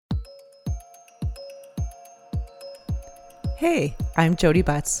Hey, I'm Jody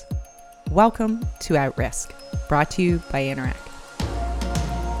Butts. Welcome to At Risk, brought to you by Interact.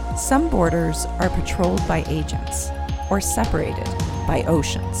 Some borders are patrolled by agents or separated by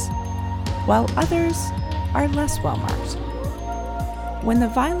oceans, while others are less well marked. When the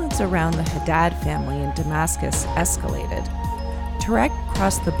violence around the Hadhad family in Damascus escalated, Tareq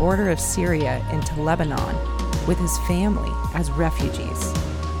crossed the border of Syria into Lebanon with his family as refugees.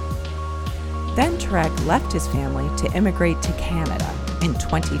 Then Tareq left his family to immigrate to Canada in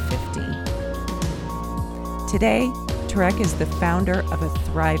 2015. Today, Tareq is the founder of a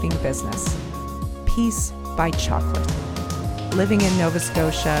thriving business, Peace by Chocolate, living in Nova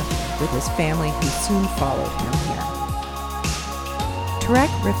Scotia with his family who soon followed him here.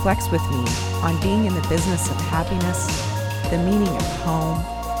 Tareq reflects with me on being in the business of happiness, the meaning of home,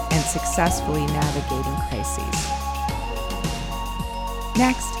 and successfully navigating crises.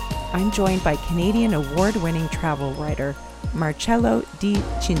 Next, I'm joined by Canadian award-winning travel writer Marcello di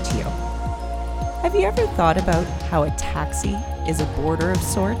Cintio. Have you ever thought about how a taxi is a border of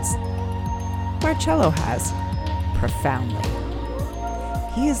sorts? Marcello has, profoundly.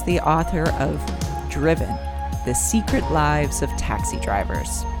 He is the author of Driven: The Secret Lives of Taxi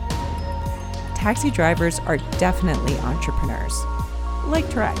Drivers. Taxi drivers are definitely entrepreneurs, like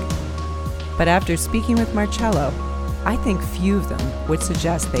Tareq. But after speaking with Marcello, I think few of them would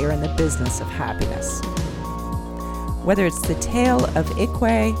suggest they are in the business of happiness. Whether it's the tale of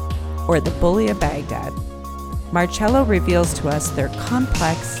Iqwe or the bully of Baghdad, Marcello reveals to us their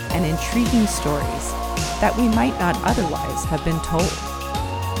complex and intriguing stories that we might not otherwise have been told,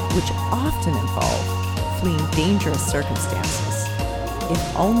 which often involve fleeing dangerous circumstances,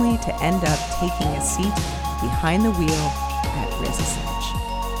 if only to end up taking a seat behind the wheel at risk's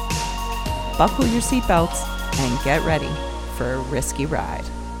edge. Buckle your seatbelts and get ready for a risky ride.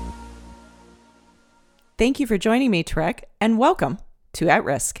 Thank you for joining me, Tareq, and welcome to At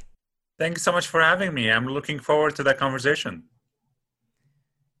Risk. Thank you so much for having me. I'm looking forward to that conversation.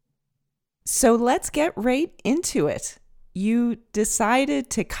 So let's get right into it. You decided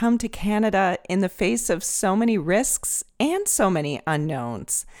to come to Canada in the face of so many risks and so many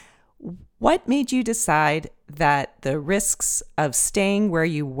unknowns. What made you decide that the risks of staying where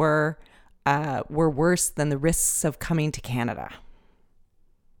you were worse than the risks of coming to Canada?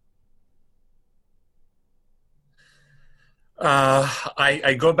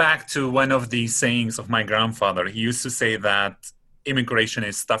 I go back to one of the sayings of my grandfather. He used to say that immigration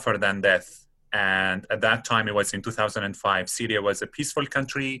is tougher than death. And at that time, it was in 2005. Syria was a peaceful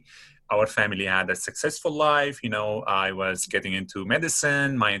country. Our family had a successful life. I was getting into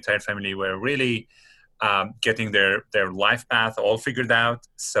medicine. My entire family were really getting their life path all figured out.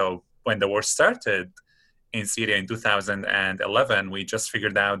 So when the war started in Syria in 2011, we just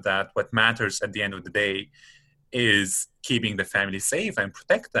figured out that what matters at the end of the day is keeping the family safe and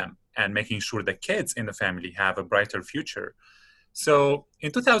protect them and making sure the kids in the family have a brighter future. So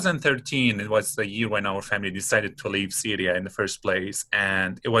in 2013, it was the year when our family decided to leave Syria in the first place.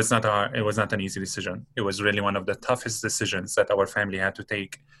 And it was not an easy decision. It was really one of the toughest decisions that our family had to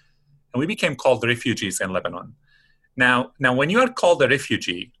take. And we became called refugees in Lebanon. Now, when you are called a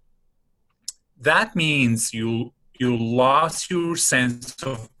refugee, that means you lost your sense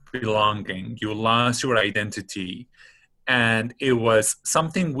of belonging, you lost your identity, and it was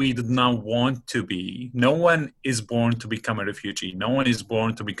something we did not want to be. No one is born to become a refugee. No one is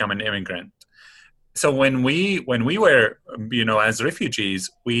born to become an immigrant. So when we were, as refugees,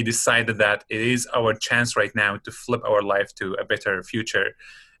 we decided that it is our chance right now to flip our life to a better future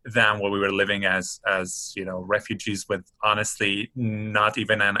than what we were living as refugees with honestly not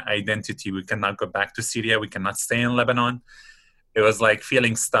even an identity. We cannot go back to Syria. We cannot stay in Lebanon. It was like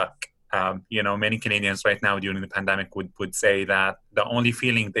feeling stuck. Many Canadians right now during the pandemic would say that the only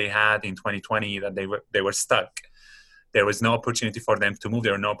feeling they had in 2020 that they were stuck. There was no opportunity for them to move.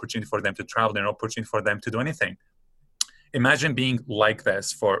 There was no opportunity for them to travel. There was no opportunity for them to do anything. Imagine being like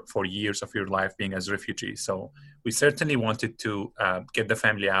this for years of your life, being as a refugee. So we certainly wanted to get the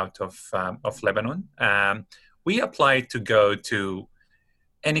family out of Lebanon. We applied to go to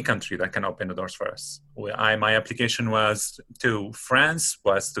any country that can open the doors for us. My application was to France,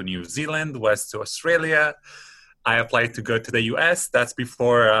 was to New Zealand, was to Australia. I applied to go to the US. That's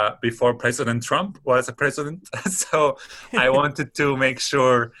before President Trump was a president. So I wanted to make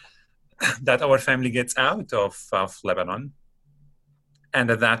sure that our family gets out of Lebanon. And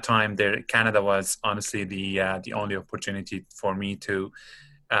at that time, Canada was honestly the only opportunity for me to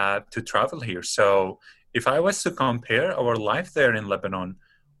travel here. So if I was to compare, our life there in Lebanon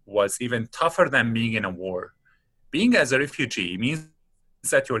was even tougher than being in a war. Being as a refugee means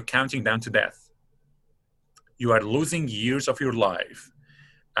that you're counting down to death. you are losing years of your life,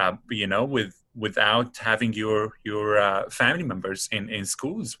 without having your family members in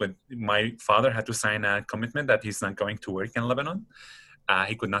schools. With my father had to sign a commitment that he's not going to work in Lebanon.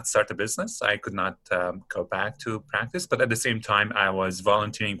 He could not start a business. I could not go back to practice. But at the same time, I was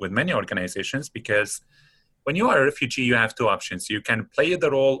volunteering with many organizations, because when you are a refugee, you have two options. You can play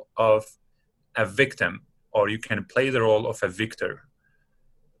the role of a victim, or you can play the role of a victor.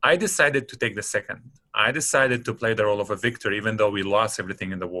 I decided to take the second. I decided to play the role of a victor, even though we lost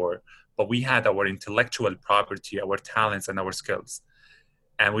everything in the war. But we had our intellectual property, our talents, and our skills,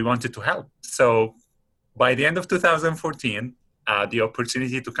 and we wanted to help. So by the end of 2014, the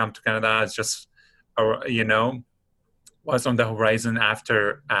opportunity to come to Canada is just, was on the horizon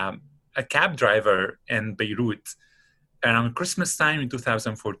after a cab driver in Beirut around Christmas time in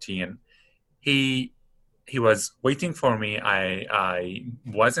 2014. He was waiting for me. I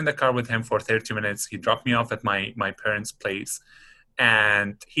was in the car with him for 30 minutes. He dropped me off at my parents' place,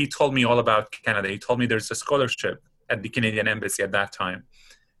 and he told me all about Canada. He told me there's a scholarship at the Canadian Embassy at that time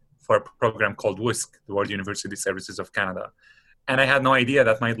for a program called WUSC, the World University Services of Canada. And I had no idea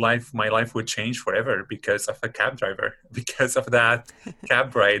that my life would change forever because of a cab driver, because of that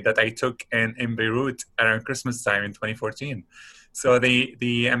cab ride that I took in Beirut around Christmas time in 2014. So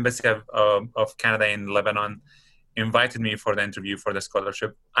the Embassy of Canada in Lebanon invited me for the interview for the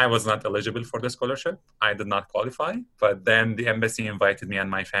scholarship. I was not eligible for the scholarship. I did not qualify. But then the embassy invited me and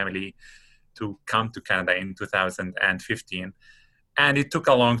my family to come to Canada in 2015. And it took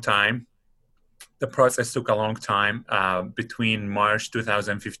a long time. The process took a long time, between March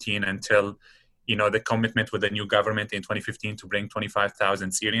 2015 until, the commitment with the new government in 2015 to bring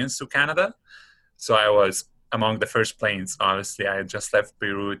 25,000 Syrians to Canada. So I was among the first planes. Honestly, I had just left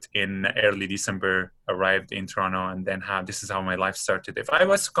Beirut in early December, arrived in Toronto, and then this is how my life started. If I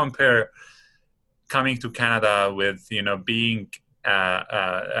was to compare coming to Canada with, being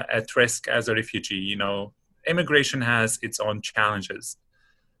at risk as a refugee, immigration has its own challenges.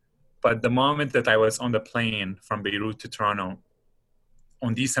 But the moment that I was on the plane from Beirut to Toronto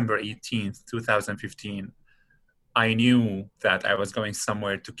on December 18th, 2015, I knew that I was going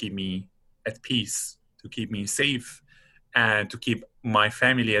somewhere to keep me at peace, to keep me safe, and to keep my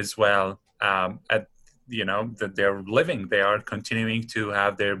family as well, that they're living, they are continuing to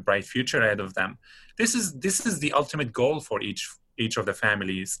have their bright future ahead of them. This is the ultimate goal for each of the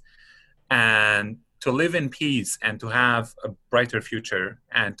families. And to live in peace and to have a brighter future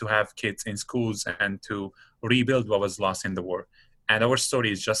and to have kids in schools and to rebuild what was lost in the war. And our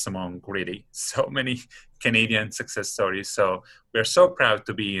story is just among really so many Canadian success stories. So we're so proud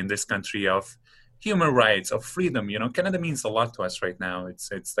to be in this country of human rights, of freedom. Canada means a lot to us right now.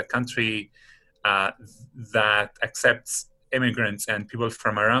 It's the country that accepts immigrants and people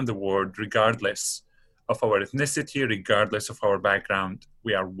from around the world, regardless of our ethnicity, regardless of our background.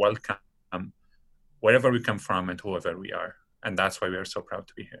 We are welcome wherever we come from and whoever we are. And that's why we are so proud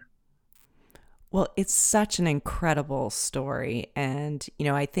to be here. Well, it's such an incredible story. And,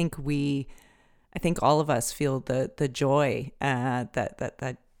 I think all of us feel the joy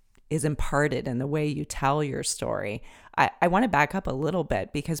that is imparted in the way you tell your story. I want to back up a little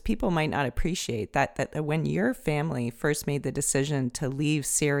bit because people might not appreciate that when your family first made the decision to leave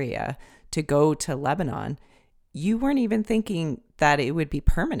Syria to go to Lebanon, you weren't even thinking that it would be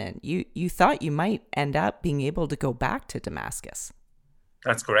permanent. You thought you might end up being able to go back to Damascus.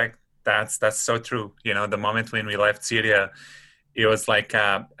 That's correct. That's so true. The moment when we left Syria, it was like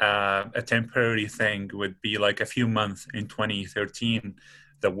a temporary thing. Would be like a few months in 2013.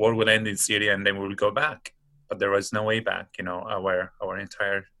 The war will end in Syria and then we will go back. But there was no way back. Our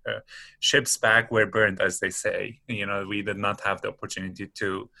entire ships back were burned, as they say. We did not have the opportunity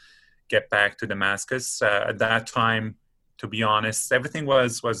to get back to Damascus. At that time, to be honest, everything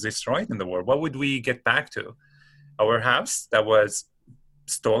was destroyed in the war. What would we get back to? Our house that was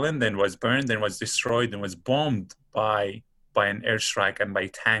stolen, then was burned, then was destroyed, then was bombed by an airstrike and by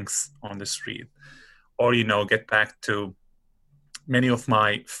tanks on the street. Or, get back to many of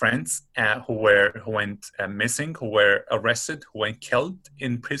my friends who went missing, who were arrested, who went killed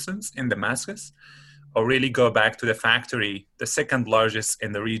in prisons in Damascus. Or really go back to the factory, the second largest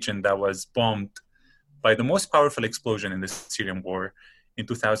in the region, that was bombed by the most powerful explosion in the Syrian war in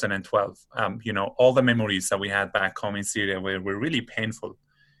 2012. All the memories that we had back home in Syria were really painful.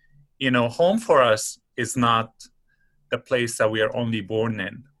 Home for us is not the place that we are only born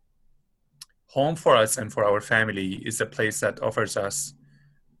in. Home for us and for our family is a place that offers us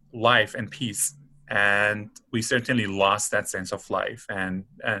life and peace. And we certainly lost that sense of life and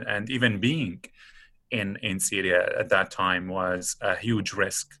even being in Syria at that time was a huge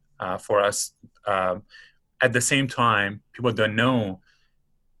risk for us. at the same time, people don't know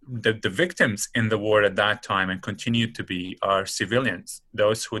the victims in the war at that time and continue to be are civilians,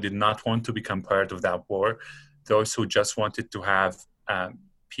 those who did not want to become part of that war, those who just wanted to have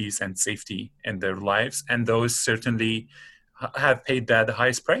peace and safety in their lives, and those certainly have paid the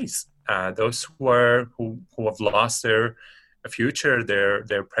highest price. Those who have lost their future,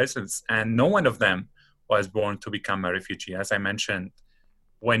 their presence, and no one of them was born to become a refugee. As I mentioned,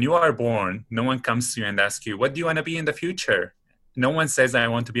 when you are born, no one comes to you and asks you, what do you want to be in the future? No one says, I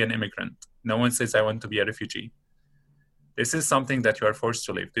want to be an immigrant. No one says, I want to be a refugee. This is something that you are forced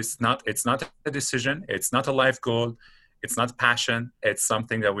to live. It's not a decision. It's not a life goal. It's not passion. It's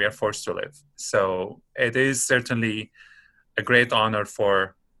something that we are forced to live. So it is certainly a great honor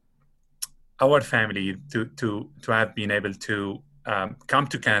for our family to have been able to come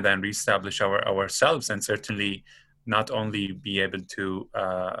to Canada and reestablish ourselves, and certainly not only be able to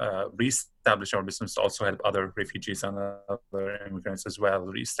reestablish our business, also help other refugees and other immigrants as well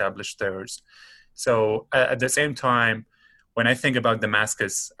reestablish theirs. So at the same time, when I think about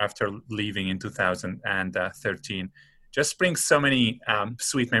Damascus after leaving in 2013, just brings so many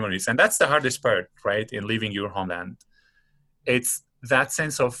sweet memories. And that's the hardest part, right, in leaving your homeland. It's that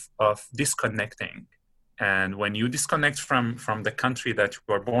sense of disconnecting. And when you disconnect from the country that you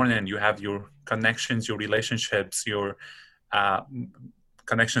were born in, you have your connections, your relationships, your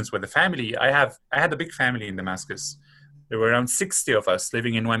connections with the family. I had a big family in Damascus. There were around 60 of us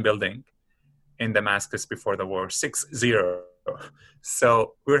living in one building in Damascus before the war, 60.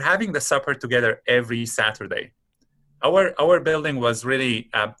 So we were having the supper together every Saturday. Our building was really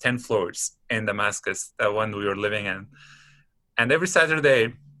 10 floors in Damascus, the one we were living in. And every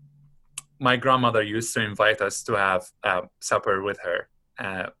Saturday, my grandmother used to invite us to have supper with her.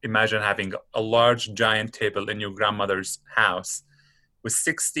 Imagine having a large, giant table in your grandmother's house with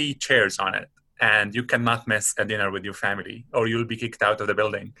 60 chairs on it, and you cannot miss a dinner with your family, or you'll be kicked out of the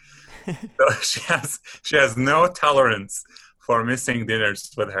building. So she has no tolerance for missing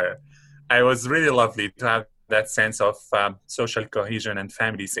dinners with her. It was really lovely to have that sense of social cohesion and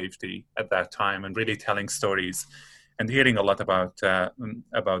family safety at that time, and really telling stories and hearing a lot about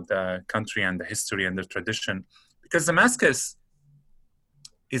the country and the history and the tradition. Because Damascus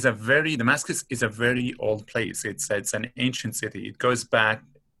is a very old place. It's an ancient city. It goes back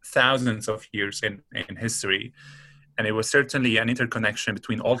thousands of years in history. And it was certainly an interconnection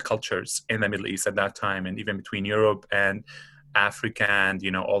between all cultures in the Middle East at that time, and even between Europe and Africa and,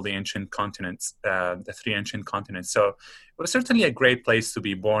 all the ancient continents, the three ancient continents. So it was certainly a great place to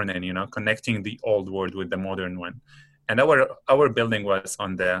be born in, connecting the old world with the modern one. And our building was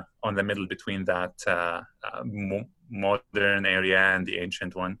on the middle between that modern area and the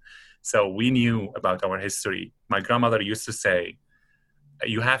ancient one. So we knew about our history. My grandmother used to say,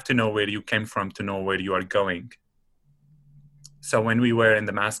 you have to know where you came from to know where you are going. So when we were in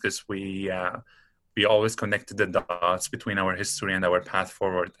Damascus, we always connected the dots between our history and our path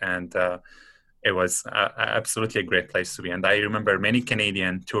forward. And it was absolutely a great place to be. And I remember many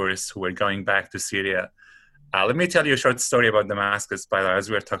Canadian tourists who were going back to Syria. Let me tell you a short story about Damascus, by the way, as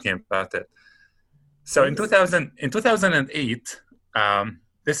we were talking about it. So in 2008,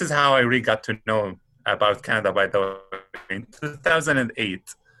 this is how I really got to know about Canada, by the way. In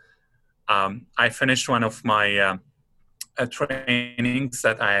 2008, I finished one of my trainings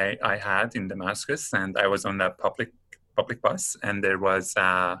that I had in Damascus, and I was on the public bus, and there was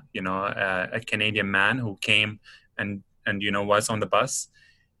a Canadian man who came and was on the bus.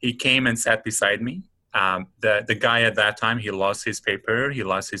 He came and sat beside me. The guy at that time, he lost his paper, he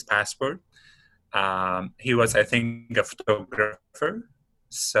lost his passport. He was, I think, a photographer.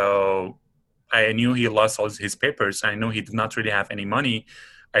 So I knew he lost all his papers. I knew he did not really have any money.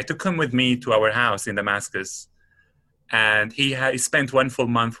 I took him with me to our house in Damascus. And he spent 1 full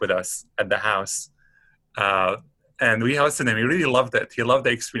month with us at the house. And we hosted him. He really loved it. He loved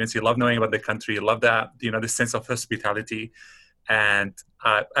the experience. He loved knowing about the country. He loved that, the sense of hospitality. And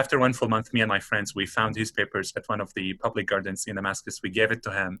after 1 full month, me and my friends, we found his papers at one of the public gardens in Damascus. We gave it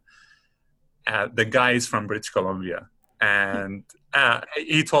to him. The guy is from British Columbia. And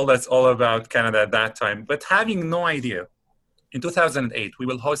he told us all about Canada at that time. But having no idea, in 2008, we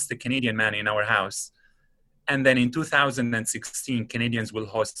will host the Canadian man in our house. And then in 2016, Canadians will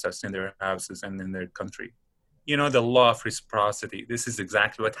host us in their houses and in their country. The law of reciprocity. This is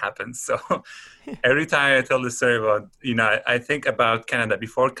exactly what happens. So every time I tell the story about, I think about Canada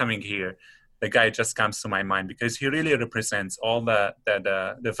before coming here, the guy just comes to my mind because he really represents all the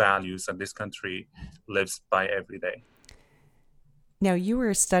values that this country lives by every day. Now, you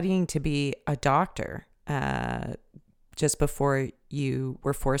were studying to be a doctor just before you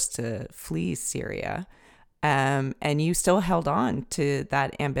were forced to flee Syria. And you still held on to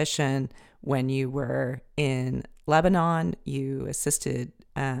that ambition when you were in Lebanon. You assisted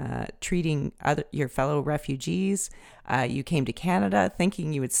treating your fellow refugees. You came to Canada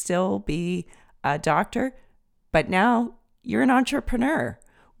thinking you would still be a doctor, but now you're an entrepreneur.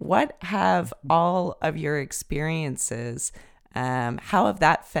 What have all of your experiences, how have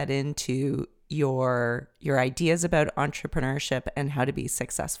that fed into your ideas about entrepreneurship and how to be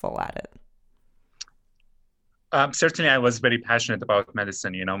successful at it? Certainly, I was very passionate about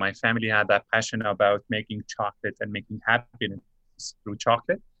medicine. You know, my family had that passion about making chocolate and making happiness through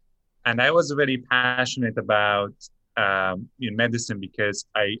chocolate. And I was very passionate about medicine because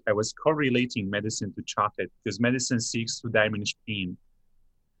I was correlating medicine to chocolate, because medicine seeks to diminish pain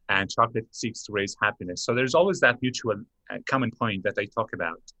and chocolate seeks to raise happiness. So there's always that mutual common point that I talk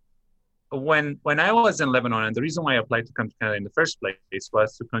about. When I was in Lebanon, and the reason why I applied to come to Canada in the first place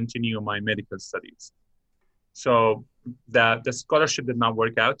was to continue my medical studies. So the scholarship did not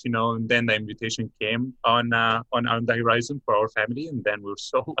work out, you know, and then the invitation came on the horizon for our family, and then we were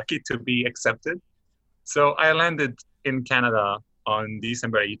so lucky to be accepted. So I landed in Canada on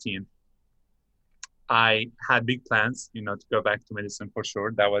December 18th. I had big plans, you know, to go back to medicine for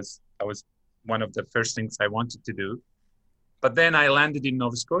sure. That was one of the first things I wanted to do. But then I landed in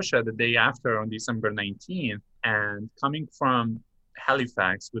Nova Scotia the day after on December 19th, and coming from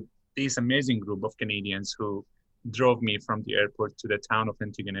Halifax with this amazing group of Canadians who drove me from the airport to the town of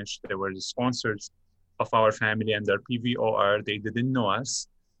Antigonish. They were the sponsors of our family and their PVOR. They didn't know us.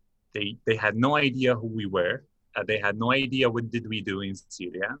 They had no idea who we were. They had no idea what did we do in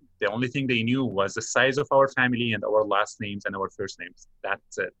Syria. The only thing they knew was the size of our family and our last names and our first names.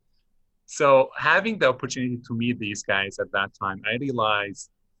 That's it. So having the opportunity to meet these guys at that time, I realized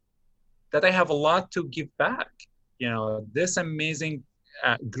that I have a lot to give back. You know, this amazing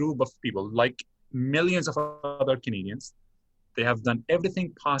group of people, like millions of other Canadians, they have done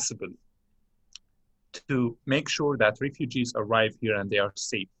everything possible to make sure that refugees arrive here and they are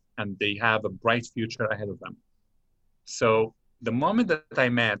safe and they have a bright future ahead of them. So the moment that I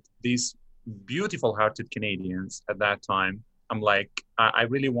met these beautiful hearted Canadians at that time, I'm like, I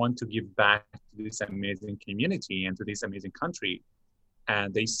really want to give back to this amazing community and to this amazing country.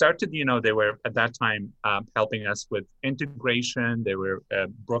 And they started, you know, they were at that time helping us with integration. They were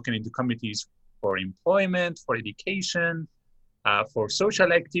broken into committees for employment, for education, for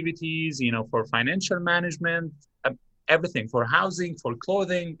social activities, you know, for financial management, everything, for housing, for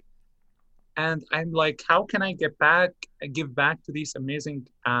clothing. And I'm like, how can I give back to these amazing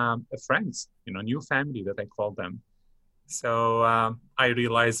friends, you know, new family that I call them. So I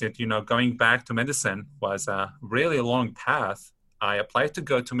realized that, you know, going back to medicine was a really long path. I applied to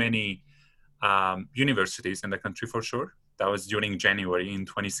go to many universities in the country for sure. That was during January in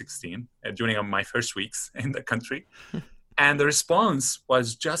 2016, during my first weeks in the country. And the response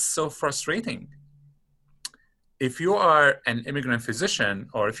was just so frustrating. If you are an immigrant physician,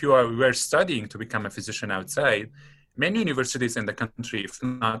 or if you were studying to become a physician outside, many universities in the country, if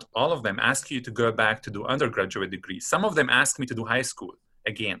not all of them, ask you to go back to do undergraduate degrees. Some of them ask me to do high school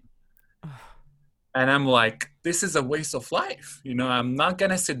again. And I'm like, this is a waste of life. You know, I'm not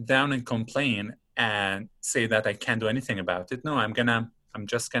going to sit down and complain and say that I can't do anything about it. No, I'm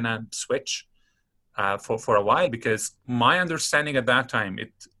just going to switch for a while, because my understanding at that time,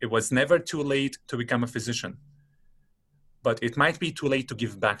 it was never too late to become a physician, but it might be too late to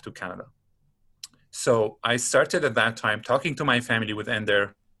give back to Canada. So I started at that time talking to my family within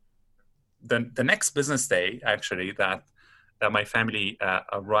the next business day, actually, that my family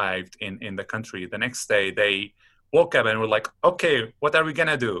arrived in the country. The next day, they woke up and were like, okay, what are we going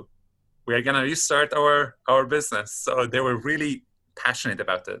to do? We are going to restart our business. So they were really passionate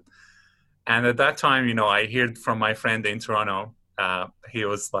about it. And at that time, you know, I heard from my friend in Toronto, he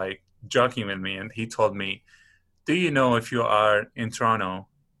was like joking with me, and he told me, do you know, if you are in Toronto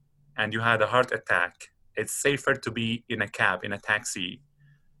and you had a heart attack, it's safer to be in a cab, in a taxi,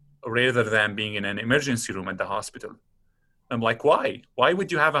 rather than being in an emergency room at the hospital. I'm like, why? Why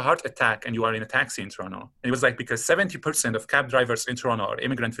would you have a heart attack and you are in a taxi in Toronto? And it was like, because 70% of cab drivers in Toronto are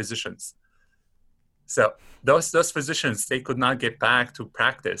immigrant physicians. So those physicians, they could not get back to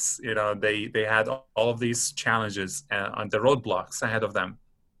practice. You know, they had all of these challenges on the roadblocks ahead of them.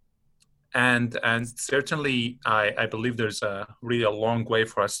 And certainly, I believe there's really a long way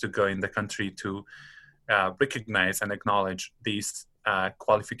for us to go in the country to recognize and acknowledge these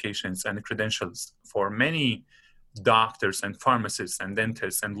qualifications and credentials for many doctors and pharmacists and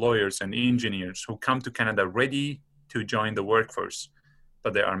dentists and lawyers and engineers who come to Canada ready to join the workforce,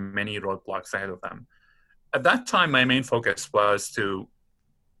 but there are many roadblocks ahead of them. At that time, my main focus was to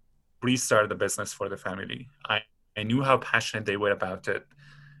restart the business for the family. I knew how passionate they were about it.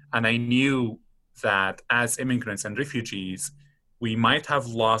 And I knew that as immigrants and refugees, we might have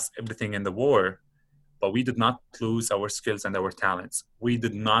lost everything in the war, but we did not lose our skills and our talents. We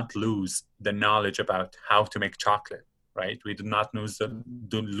did not lose the knowledge about how to make chocolate, right? We did not lose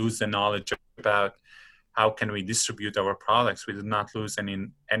the knowledge about how can we distribute our products. We did not lose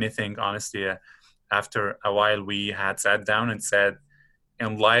anything, honestly. After a while, we had sat down and said,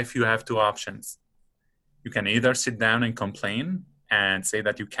 in life, you have two options. You can either sit down and complain and say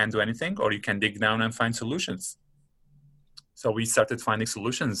that you can't do anything, or you can dig down and find solutions. So we started finding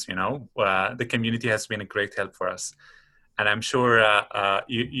solutions. The community has been a great help for us. And I'm sure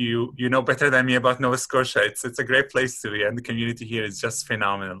you know better than me about Nova Scotia. It's a great place to be, and the community here is just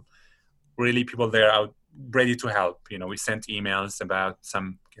phenomenal. Really, people there are ready to help. We sent emails about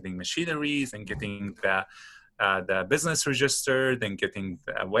some getting machineries and getting the business registered and getting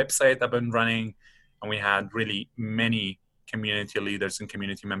the website up and running. And we had really many community leaders and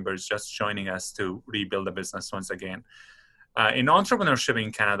community members just joining us to rebuild the business once again. In entrepreneurship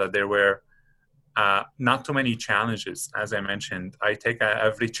in Canada, there were not too many challenges. As I mentioned, I take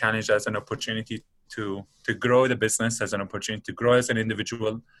every challenge as an opportunity to grow the business, as an opportunity to grow as an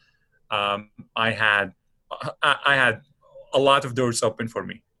individual. I had a lot of doors open for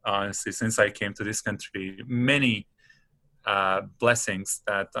me, honestly, since I came to this country. Many blessings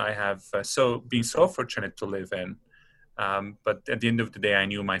that I have been so fortunate to live in. But at the end of the day, I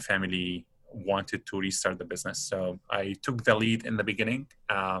knew my family wanted to restart the business. So I took the lead in the beginning.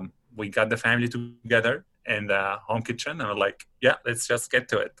 We got the family together in the home kitchen, and we're like, yeah, let's just get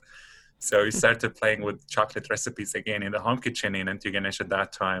to it. So we started playing with chocolate recipes again in the home kitchen in Antigonish. At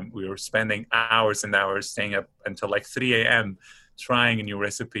that time, we were spending hours and hours, staying up until like 3 a.m., trying new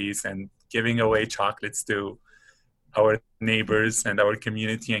recipes and giving away chocolates to our neighbors and our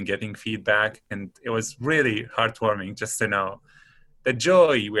community and getting feedback. And it was really heartwarming just to know the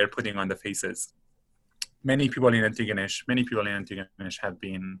joy we're putting on the faces. Many people in Antigonish have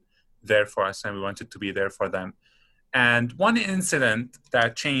been there for us, and we wanted to be there for them. And one incident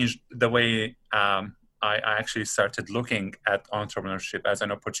that changed the way I actually started looking at entrepreneurship as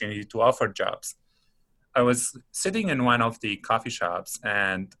an opportunity to offer jobs. I was sitting in one of the coffee shops,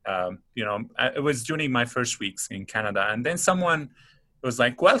 and it was during my first weeks in Canada, and then someone was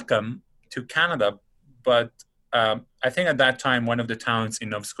like, "Welcome to Canada," but I think at that time one of the towns in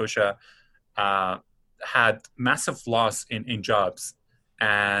Nova Scotia had massive loss in jobs,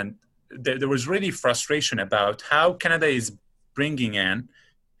 and there was really frustration about how Canada is bringing in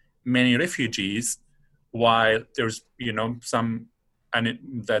many refugees while there's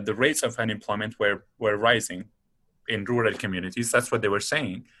the rates of unemployment were rising in rural communities. That's what they were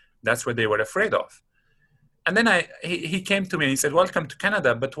saying. That's what they were afraid of. And then he came to me and he said, "Welcome to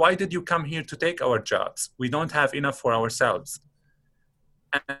Canada, but why did you come here to take our jobs? We don't have enough for ourselves."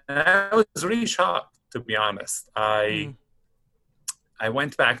 And I was really shocked, to be honest. I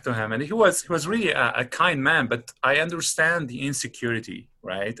went back to him, and he was really a kind man, but I understand the insecurity,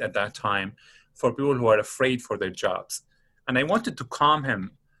 right, at that time for people who are afraid for their jobs. And I wanted to calm him,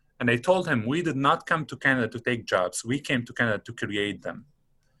 and I told him, we did not come to Canada to take jobs. We came to Canada to create them.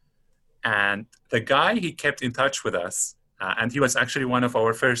 And the guy, he kept in touch with us, and he was actually one of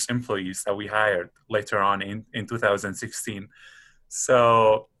our first employees that we hired later on in 2016.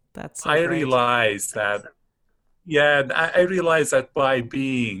 So, that's so I great. realized that I realized that by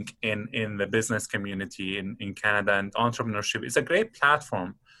being in the business community in Canada, and entrepreneurship is a great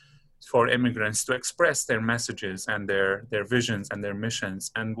platform for immigrants to express their messages and their visions and their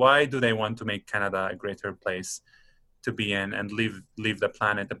missions. And why do they want to make Canada a greater place to be in and leave the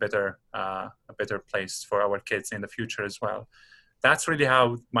planet a better place for our kids in the future as well? That's really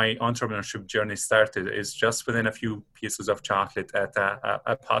how my entrepreneurship journey started, is just within a few pieces of chocolate at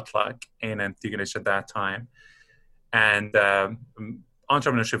a potluck in Antigonish at that time. And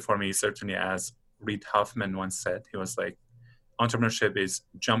entrepreneurship for me, certainly, as Reid Hoffman once said, he was like, entrepreneurship is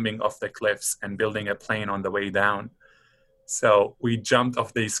jumping off the cliffs and building a plane on the way down. So we jumped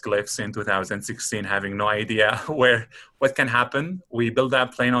off these cliffs in 2016, having no idea what can happen. We built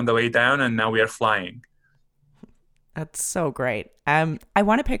that plane on the way down, and now we are flying. That's so great. I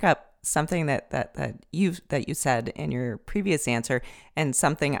want to pick up something that you said in your previous answer, and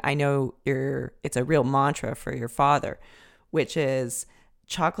something I know it's a real mantra for your father, which is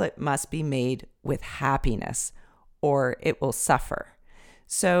chocolate must be made with happiness or it will suffer.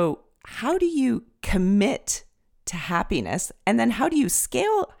 So how do you commit to happiness, and then how do you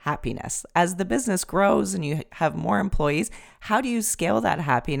scale happiness as the business grows and you have more employees? How do you scale that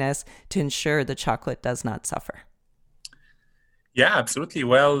happiness to ensure the chocolate does not suffer? Yeah, absolutely.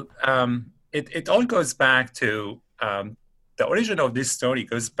 Well, it all goes back to the origin of this story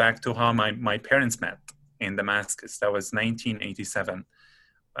goes back to how my parents met in Damascus. That was 1987,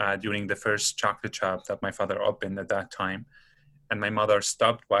 during the first chocolate shop that my father opened at that time. And my mother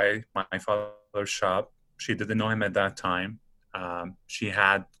stopped by my father's shop. She didn't know him at that time. She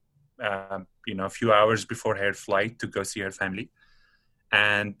had, a few hours before her flight to go see her family.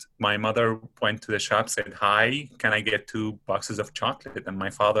 And my mother went to the shop, said, "Hi, can I get 2 boxes of chocolate?" And my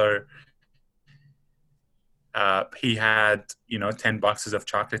father, he had, 10 boxes of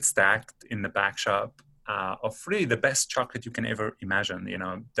chocolate stacked in the back shop, of really the best chocolate you can ever imagine.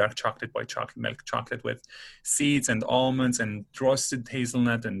 Dark chocolate, white chocolate, milk chocolate with seeds and almonds and roasted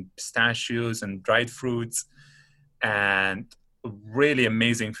hazelnut and pistachios and dried fruits and really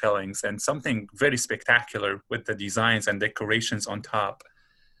amazing fillings and something very spectacular with the designs and decorations on top.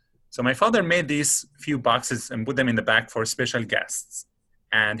 So my father made these few boxes and put them in the back for special guests.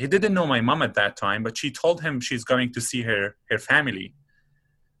 And he didn't know my mom at that time, but she told him she's going to see her family.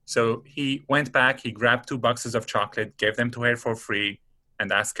 So he went back, he grabbed 2 boxes of chocolate, gave them to her for free,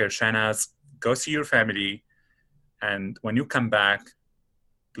 and asked her, "Shanaz, go see your family. And when you come back,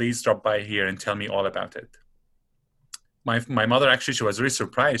 please drop by here and tell me all about it." My mother, actually, she was really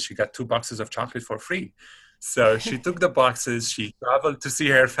surprised. She got 2 boxes of chocolate for free. So she took the boxes, she traveled to see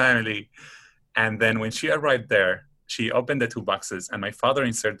her family. And then when she arrived there, she opened the 2 boxes, and my father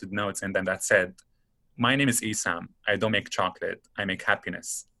inserted notes, and then that said, "My name is Isam. I don't make chocolate. I make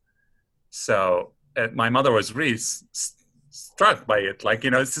happiness." So my mother was really struck by it. Like,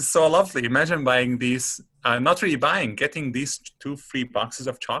 this is so lovely. Imagine buying these, not really buying, getting these 2 free boxes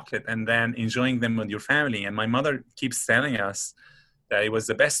of chocolate and then enjoying them with your family. And my mother keeps telling us that it was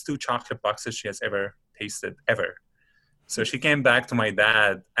the best 2 chocolate boxes she has ever tasted, ever. So she came back to my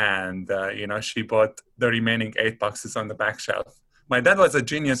dad and, she bought the remaining 8 boxes on the back shelf. My dad was a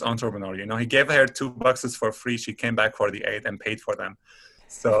genius entrepreneur. He gave her 2 boxes for free. She came back for the 8 and paid for them.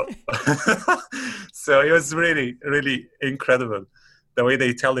 So, so it was really, really incredible. The way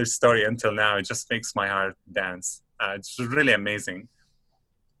they tell their story until now, it just makes my heart dance. It's really amazing.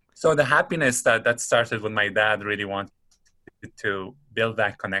 So the happiness that started with my dad really wanted to build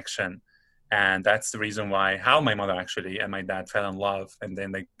that connection. And that's the reason why, how my mother actually and my dad fell in love. And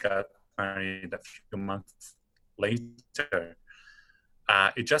then they got married a few months later.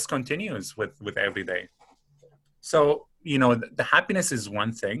 It just continues with every day. So, the happiness is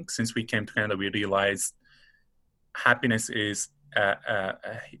one thing. Since we came to Canada, we realized happiness is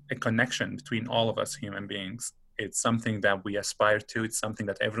a connection between all of us human beings. It's something that we aspire to. It's something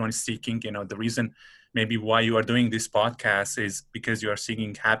that everyone is seeking. The reason maybe why you are doing this podcast is because you are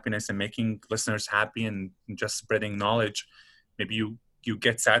seeking happiness and making listeners happy and just spreading knowledge. Maybe you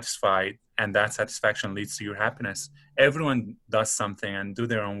get satisfied, and that satisfaction leads to your happiness. Everyone does something and do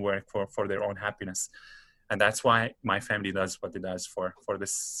their own work for their own happiness. And that's why my family does what it does for the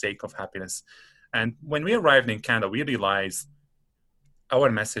sake of happiness. And when we arrived in Canada, we realized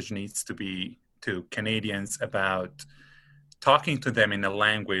our message needs to be to Canadians about talking to them in a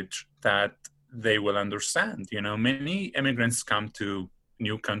language that they will understand. Many immigrants come to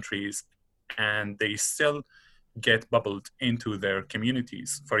new countries and they still get bubbled into their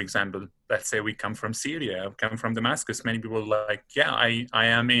communities. For example, let's say we come from Syria, come from Damascus. Many people are like, yeah, I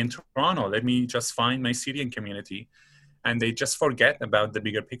am in Toronto. Let me just find my Syrian community. And they just forget about the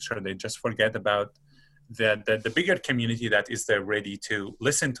bigger picture. They just forget about the bigger community that is there ready to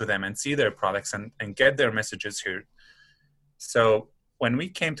listen to them and see their products and get their messages here. So when we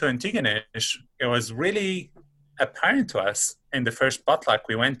came to Antigonish, it was really apparent to us in the first potluck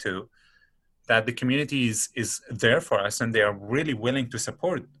we went to that the community is there for us, and they are really willing to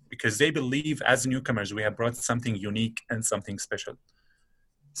support because they believe as newcomers we have brought something unique and something special.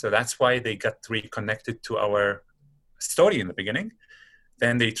 So that's why they got reconnected to our story in the beginning.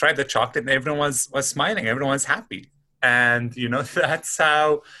 Then they tried the chocolate and everyone was smiling, everyone was happy. And that's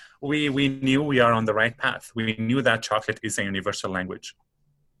how we knew we are on the right path. We knew that chocolate is a universal language.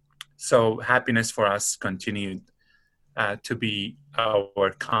 So happiness for us continued to be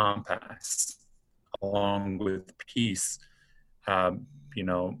our compass, along with peace.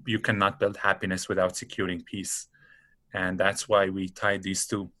 You cannot build happiness without securing peace. And that's why we tied these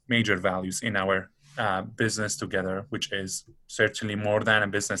 2 major values in our business together, which is certainly more than a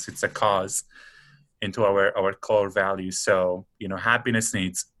business, it's a cause, into our core values. So, happiness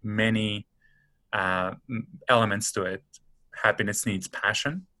needs many elements to it. Happiness needs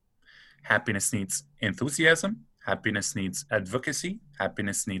passion. Happiness needs enthusiasm. Happiness needs advocacy.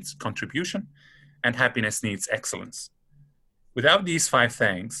 Happiness needs contribution. And happiness needs excellence. Without these 5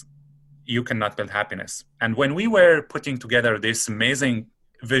 things, you cannot build happiness. And when we were putting together this amazing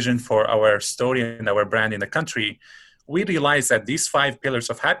vision for our story and our brand in the country, we realized that these 5 pillars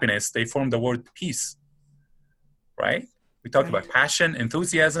of happiness, they form the word peace, right? We talk about passion,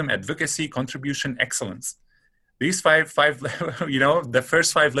 enthusiasm, advocacy, contribution, excellence. These five, the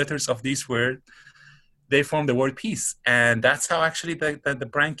first 5 letters of this word, they form the word peace. And that's how actually the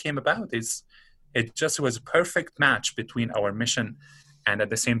brand came about. It just was a perfect match between our mission and at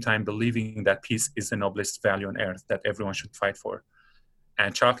the same time believing that peace is the noblest value on earth that everyone should fight for.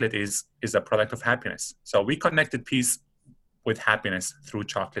 And chocolate is a product of happiness. So we connected peace with happiness through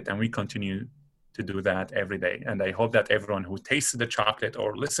chocolate, and we continue to do that every day. And I hope that everyone who tasted the chocolate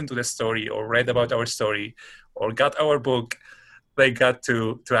or listened to the story or read about our story or got our book, they got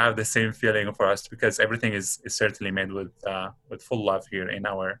to have the same feeling for us, because everything is certainly made with full love here in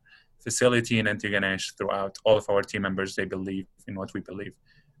our facility in Antigonish. Throughout all of our team members, they believe in what we believe.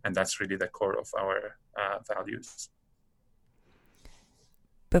 And that's really the core of our values.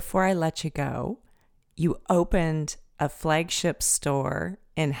 Before I let you go, you opened a flagship store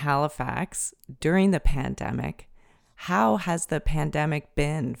in Halifax during the pandemic. How has the pandemic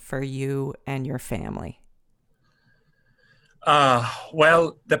been for you and your family?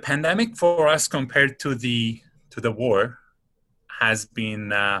 Well, the pandemic for us compared to the war has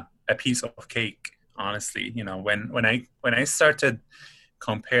been a piece of cake, honestly. When I started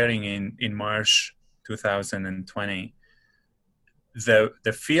comparing in March 2020,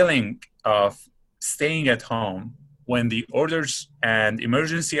 the feeling of staying at home when the orders and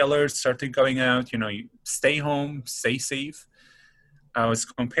emergency alerts started going out, you stay home, stay safe. I was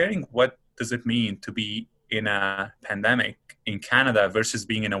comparing what does it mean to be in a pandemic in Canada versus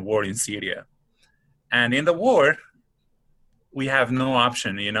being in a war in Syria. And in the war, we have no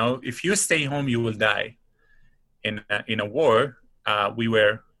option. If you stay home, you will die. In a war, we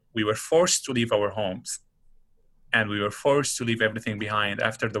were forced to leave our homes, and we were forced to leave everything behind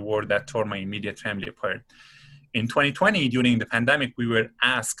after the war that tore my immediate family apart. In 2020, during the pandemic, we were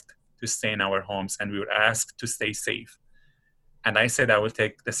asked to stay in our homes, and we were asked to stay safe. And I said, I will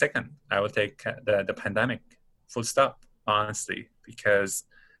take the second. I will take the pandemic, full stop, honestly, because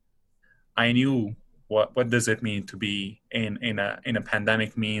I knew what does it mean to be in a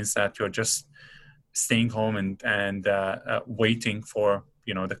pandemic means that you're just staying home and waiting for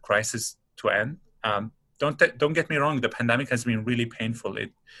the crisis to end. Don't get me wrong. The pandemic has been really painful.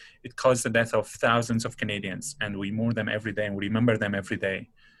 It caused the death of thousands of Canadians, and we mourn them every day, and we remember them every day.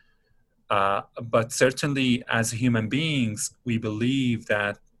 But certainly, as human beings, we believe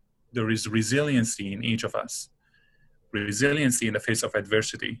that there is resiliency in each of us. Resiliency in the face of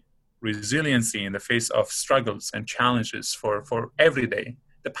adversity. Resiliency in the face of struggles and challenges for every day.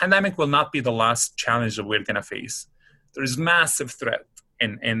 The pandemic will not be the last challenge that we're going to face. There is massive threat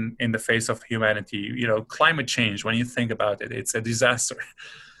in the face of humanity. Climate change, when you think about it, it's a disaster.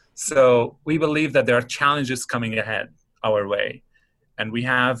 So we believe that there are challenges coming ahead our way. And we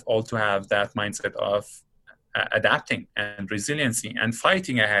have all to have that mindset of adapting and resiliency and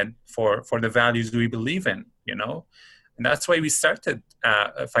fighting ahead for the values we believe in, And that's why we started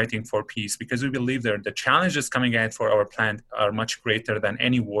fighting for peace, because we believe that the challenges coming ahead for our planet are much greater than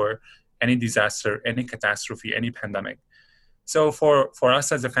any war, any disaster, any catastrophe, any pandemic. So for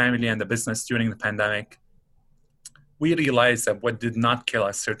us as a family and the business during the pandemic, we realized that what did not kill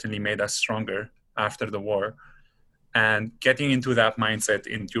us certainly made us stronger after the war. And getting into that mindset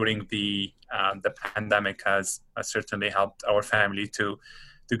during the pandemic has certainly helped our family to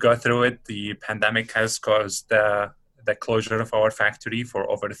go through it. The pandemic has caused the closure of our factory for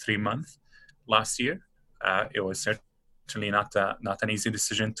over 3 months last year. It was certainly not an easy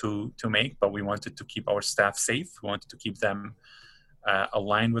decision to make, but we wanted to keep our staff safe. We wanted to keep them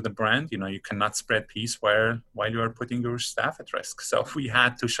aligned with the brand. You cannot spread peace while you are putting your staff at risk. So we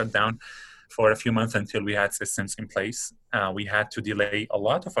had to shut down for a few months until we had systems in place. We had to delay a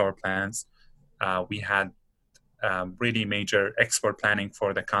lot of our plans. We had really major export planning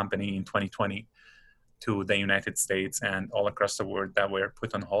for the company in 2020 to the United States and all across the world that were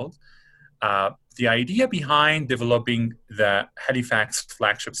put on hold. The idea behind developing the Halifax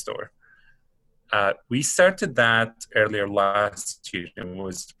flagship store, we started that earlier last year. It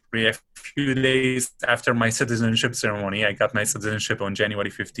was a few days after my citizenship ceremony. I got my citizenship on January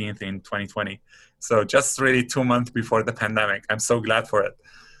 15th in 2020. So just really 2 months before the pandemic. I'm so glad for it.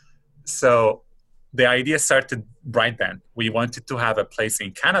 So the idea started right then. We wanted to have a place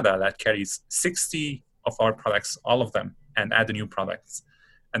in Canada that carries 60 of our products, all of them, and add new products.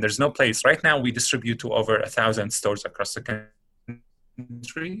 And there's no place. Right now, we distribute to over 1,000 stores across the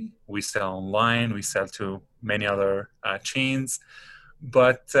country. We sell online. We sell to many other chains.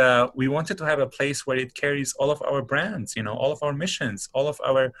 but we wanted to have a place where it carries all of our brands, all of our missions, all of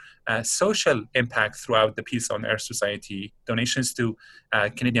our social impact throughout the Peace on Earth Society, donations to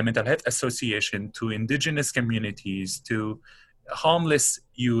Canadian Mental Health Association, to Indigenous communities, to homeless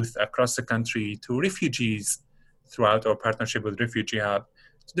youth across the country, to refugees throughout our partnership with Refugee Hub.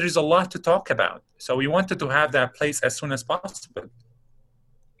 So there is a lot to talk about. So we wanted to have that place as soon as possible.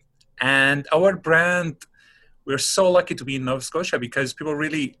 And our brand, we're so lucky to be in Nova Scotia because people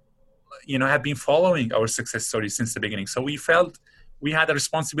really, have been following our success story since the beginning. So we felt we had a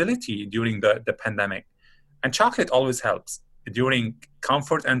responsibility during the pandemic. And chocolate always helps during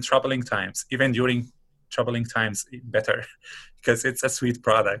comfort and troubling times, even during troubling times better because it's a sweet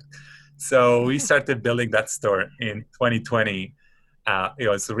product. So we started building that store in 2020. It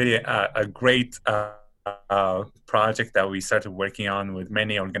was really a great project that we started working on with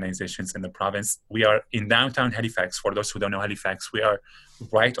many organizations in the province. We are in downtown Halifax. For those who don't know Halifax, we are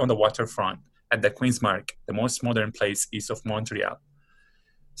right on the waterfront at the Queen's Mark, the most modern place east of Montreal.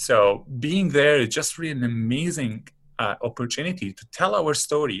 So being there is just really an amazing opportunity to tell our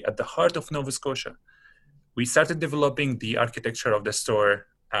story at the heart of Nova Scotia. We started developing the architecture of the store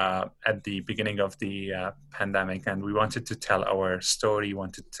at the beginning of the pandemic, and we wanted to tell our story,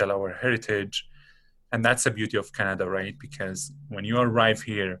 wanted to tell our heritage. And that's the beauty of Canada, right? Because when you arrive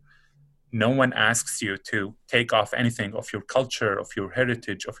here, no one asks you to take off anything of your culture, of your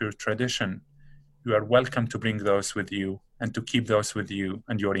heritage, of your tradition. You are welcome to bring those with you and to keep those with you.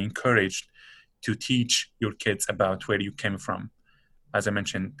 And you're encouraged to teach your kids about where you came from. As I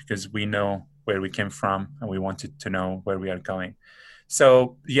mentioned, because we know where we came from and we wanted to know where we are going.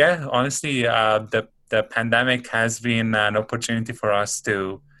 So yeah, honestly, the pandemic has been an opportunity for us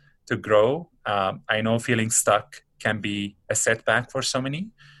to grow. I know feeling stuck can be a setback for so many,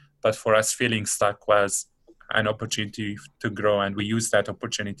 but for us, feeling stuck was an opportunity to grow, and we used that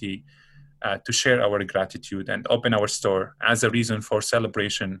opportunity to share our gratitude and open our store as a reason for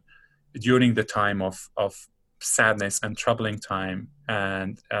celebration during the time of sadness and troubling time.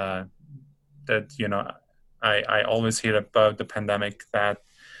 And that, I always hear about the pandemic that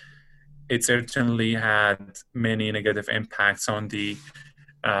it certainly had many negative impacts on the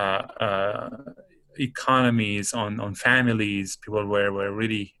economies, on families. People were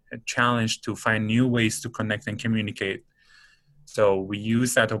really challenged to find new ways to connect and communicate. So we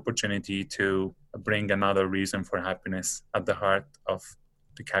use that opportunity to bring another reason for happiness at the heart of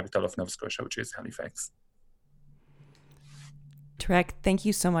the capital of Nova Scotia, which is Halifax. Tareq, thank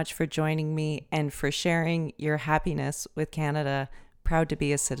you so much for joining me and for sharing your happiness with Canada. Proud to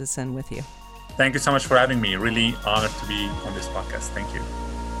be a citizen with you. Thank you so much for having me. Really honored to be on this podcast. Thank you.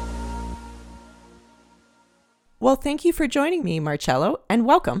 Well, thank you for joining me, Marcello, and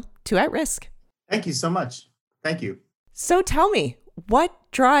welcome to At Risk. Thank you so much. Thank you. So tell me, what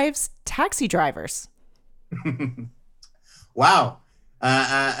drives taxi drivers? Wow.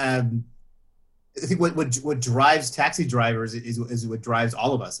 I think what drives taxi drivers is what drives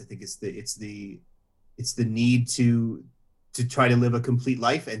all of us. I think it's the need to try to live a complete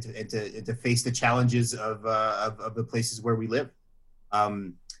life and to face the challenges of the places where we live.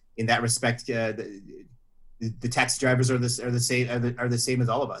 In that respect, the taxi drivers are the same as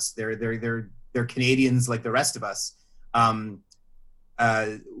all of us. They're Canadians like the rest of us.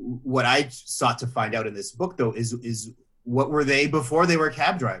 What I sought to find out in this book, though, is what were they before they were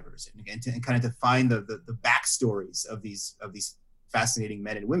cab drivers, and kind of to find the backstories of these fascinating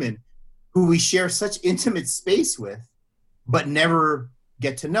men and women who we share such intimate space with, but never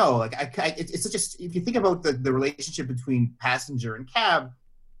get to know. Like it's such if you think about the relationship between passenger and cab,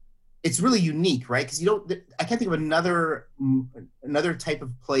 it's really unique, right? Because I can't think of another type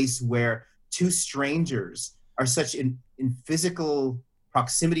of place where two strangers are such in physical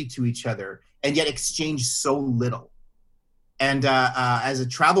proximity to each other and yet exchange so little. And as a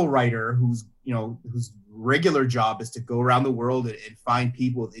travel writer whose regular job is to go around the world and find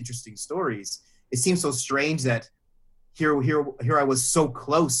people with interesting stories, it seems so strange that here I was so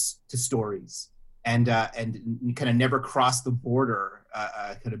close to stories and kind of never crossed the border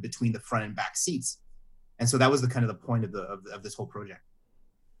kind of between the front and back seats. And so that was the kind of the point of this whole project.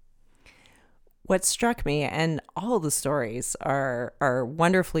 What struck me, and all the stories are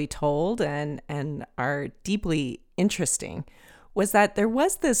wonderfully told and are deeply interesting, was that there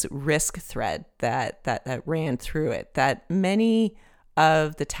was this risk thread that ran through it, that many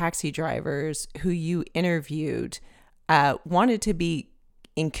of the taxi drivers who you interviewed wanted to be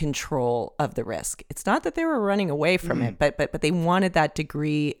in control of the risk. It's not that they were running away from it, but they wanted that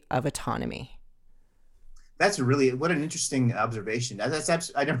degree of autonomy. That's really, what an interesting observation. I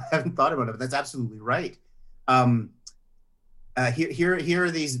haven't thought about it, but that's absolutely right. Here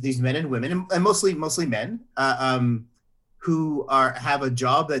are these men and women, and mostly men, who have a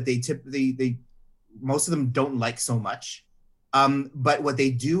job that they most of them don't like so much. But what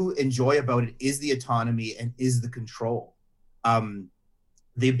they do enjoy about it is the autonomy and is the control.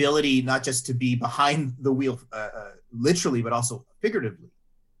 The ability not just to be behind the wheel, literally, but also figuratively.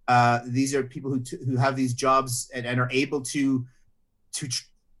 These are people who have these jobs and are able to.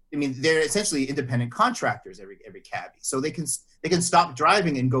 I mean, they're essentially independent contractors. Every cabbie, so they can stop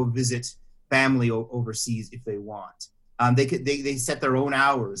driving and go visit family overseas if they want. They set their own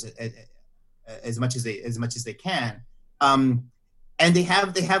hours as much as they can, and they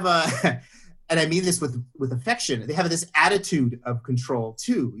have a. And I mean this with affection. They have this attitude of control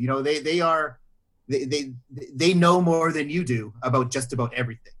too. You know, they know more than you do about just about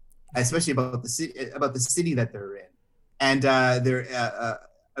everything, especially about the city that they're in, and they're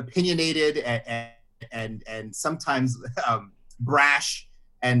opinionated and sometimes brash,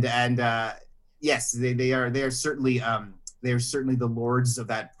 and yes, they are certainly the lords of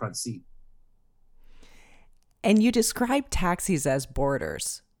that front seat. And you describe taxis as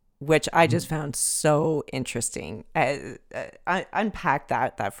borders, which I just found so interesting. Unpack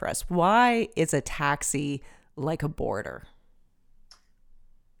that for us. Why is a taxi like a border?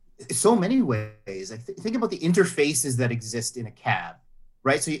 So many ways. Think about the interfaces that exist in a cab,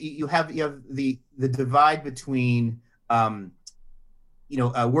 right? So you have the divide between working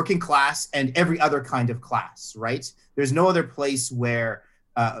class and every other kind of class, right? There's no other place where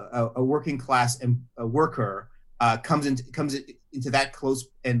a working class and a worker comes into that close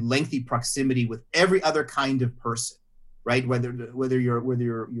and lengthy proximity with every other kind of person, right? Whether you're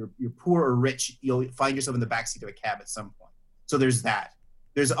poor or rich, you'll find yourself in the backseat of a cab at some point. So there's that.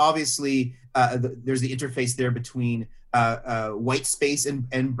 There's obviously there's the interface there between white space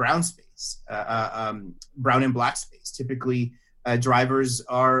and brown space, brown and black space. Typically, drivers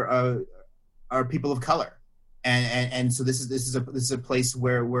are people of color, and so this is a place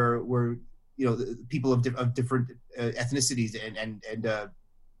where people of different ethnicities and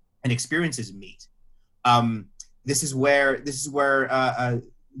experiences meet. This is where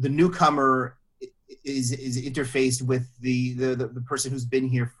the newcomer is interfaced with the person who's been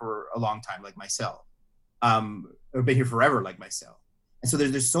here for a long time, like myself, or been here forever, like myself. And so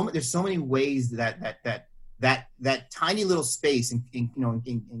there's so many ways that tiny little space,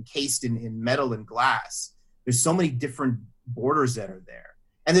 encased in metal and glass. There's so many different borders that are there.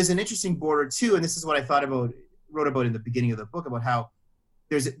 And there's an interesting border too, and this is what I wrote about in the beginning of the book, about how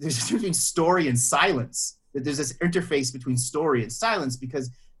there's a difference between story and silence. That there's this interface between story and silence, because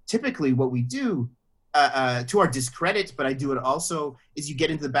typically what we do, to our discredit, but I do it also, is you get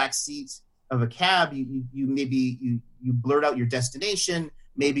into the back seat of a cab, you blurt out your destination,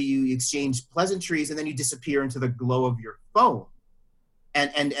 maybe you exchange pleasantries, and then you disappear into the glow of your phone, and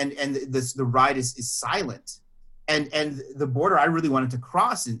the ride is silent. And the border I really wanted to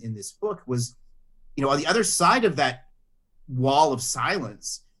cross in this book was, on the other side of that wall of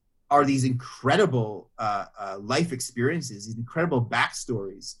silence are these incredible life experiences, these incredible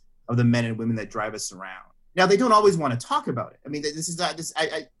backstories of the men and women that drive us around. Now, they don't always want to talk about it. I mean, this is not this.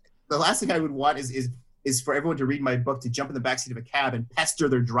 The last thing I would want is for everyone to read my book, to jump in the backseat of a cab and pester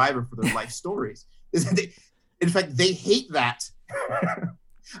their driver for their life stories. In fact, they hate that.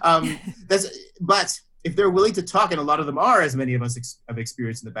 But if they're willing to talk, and a lot of them are, as many of us have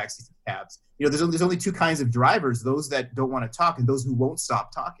experienced in the backseats of cabs, there's only two kinds of drivers: those that don't want to talk and those who won't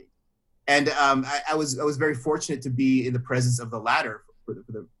stop talking. And I was very fortunate to be in the presence of the latter for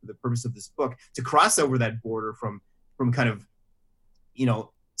the purpose of this book, to cross over that border from kind of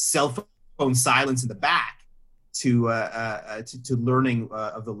cell phone silence in the back to learning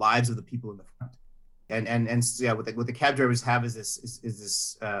of the lives of the people in the front. And yeah, what the cab drivers have is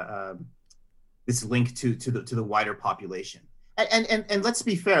this link to the wider population. And let's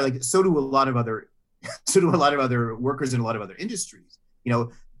be fair, like so do a lot of other workers in a lot of other industries.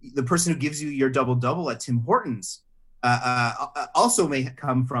 The person who gives you your double at Tim Hortons also may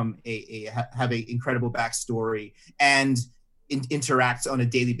come from have an incredible backstory and interacts on a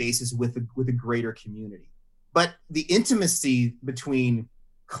daily basis with a greater community. But the intimacy between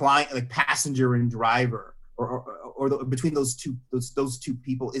client, like passenger and driver, or between those two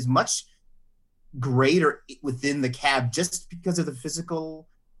people is much greater within the cab, just because of the physical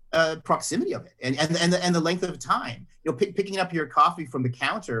proximity of it and the length of time. Picking up your coffee from the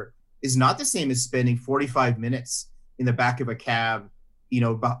counter is not the same as spending 45 minutes in the back of a cab,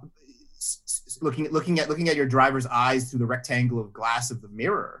 looking at your driver's eyes through the rectangle of glass of the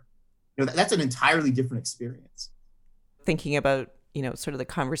mirror. That's an entirely different experience. Thinking about sort of the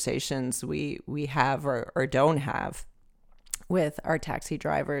conversations we have or don't have with our taxi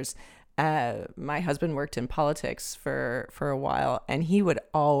drivers. My husband worked in politics for a while, and he would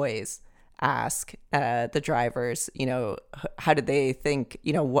always ask the drivers, how did they think,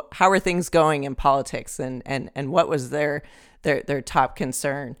 how are things going in politics, and what was their top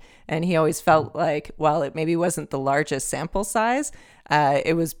concern. And he always felt like, while it maybe wasn't the largest sample size,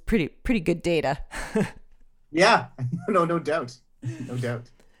 it was pretty good data. Yeah, no doubt.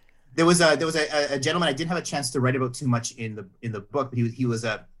 There was a gentleman I didn't have a chance to write about too much in the book, but he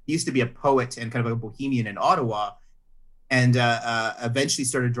used to be a poet and kind of a bohemian in Ottawa, and eventually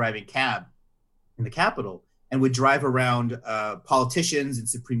started driving cab in the capital, and would drive around politicians and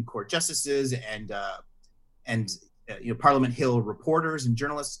Supreme Court justices and Parliament Hill reporters and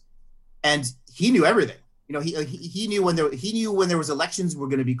journalists, and he knew everything. He knew when there was elections were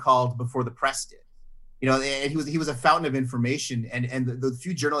going to be called before the press did. And he was a fountain of information, and the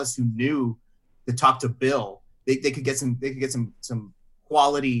few journalists who knew to talk to Bill, they could get some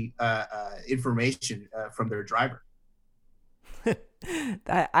quality information from their driver.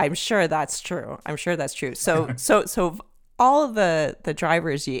 I'm sure that's true. So all of the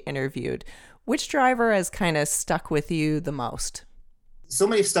drivers you interviewed, which driver has kind of stuck with you the most? So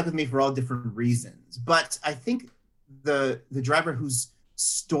many have stuck with me for all different reasons, but I think the driver whose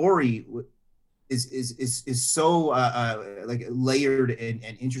story is so like layered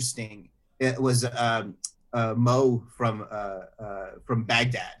and interesting. It was Mo from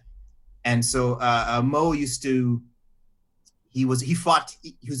Baghdad, and so Mo used to. He's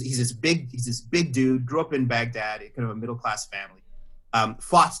this big dude, grew up in Baghdad, kind of a middle class family.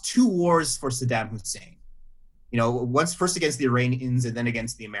 Fought 2 wars for Saddam Hussein. Once first against the Iranians and then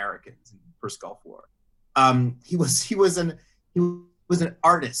against the Americans in the first Gulf War. He was an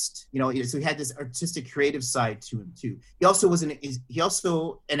artist, so he had this artistic, creative side to him too. He also,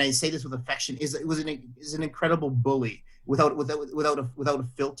 and I say this with affection, is an incredible bully without a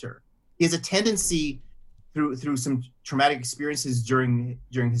filter. He has a tendency through some traumatic experiences during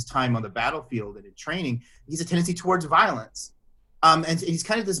his time on the battlefield and in training. He's a tendency towards violence, and he's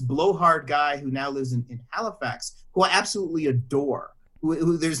kind of this blowhard guy who now lives in Halifax, who I absolutely adore.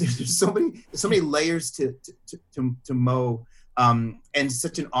 There's so many layers to Mo. And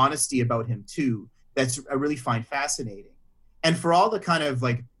such an honesty about him too that's I really find fascinating. And for all the kind of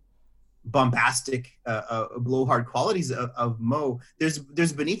like bombastic blowhard qualities of Mo, there's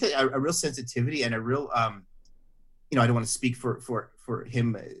beneath it a real sensitivity and a real I don't want to speak for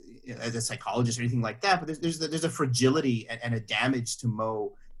him as a psychologist or anything like that, but there's a fragility and a damage to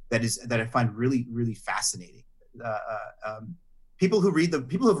Mo that I find really, really fascinating. People who have read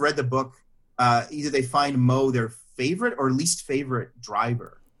the book, either they find Mo their favorite or least favorite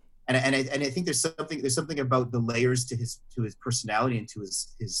driver, and I think there's something about the layers to his personality and to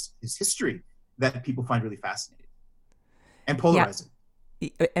his history that people find really fascinating and polarizing.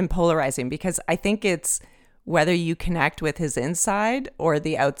 Yeah. And polarizing, because I think it's whether you connect with his inside or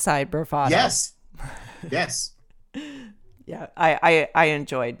the outside bravado. Yes. Yeah, I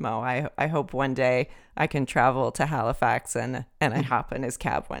enjoyed Mo. I hope one day I can travel to Halifax and I hop in his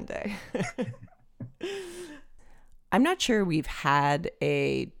cab one day. I'm not sure we've had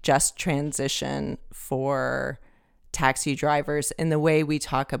a just transition for taxi drivers in the way we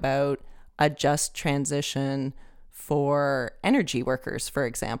talk about a just transition for energy workers, for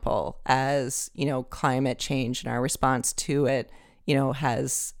example, as, climate change and our response to it,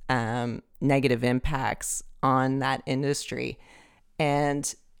 has negative impacts on that industry.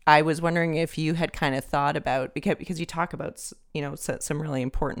 And I was wondering if you had kind of thought about, because you talk about, some really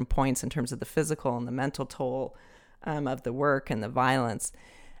important points in terms of the physical and the mental toll of the work and the violence.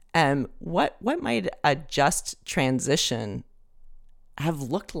 What might a just transition have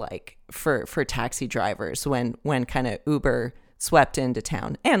looked like for taxi drivers when kind of Uber swept into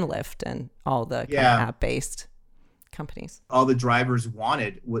town, and Lyft and all the kind of app-based companies? All the drivers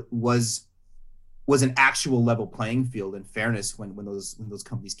wanted was an actual level playing field and fairness when those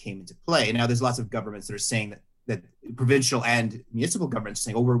companies came into play. Now there's lots of governments that are saying that provincial and municipal governments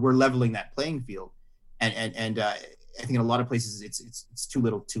are saying, we're leveling that playing field. And I think in a lot of places it's too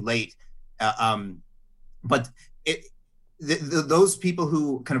little, too late. But those people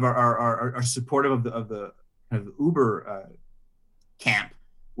who kind of are supportive of the kind of Uber camp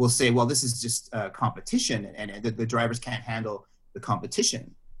will say, well, this is just competition, and the drivers can't handle the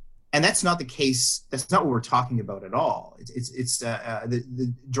competition. And that's not the case. That's not what we're talking about at all. It's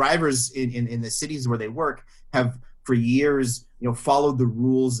the drivers in the cities where they work have for years, followed the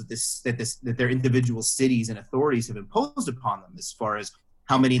rules that their individual cities and authorities have imposed upon them, as far as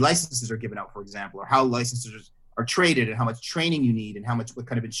how many licenses are given out, for example, or how licenses are traded, and how much training you need, and what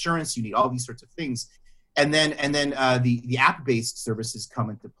kind of insurance you need, all these sorts of things. the app-based services come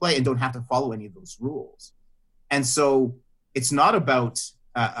into play and don't have to follow any of those rules. And so it's not about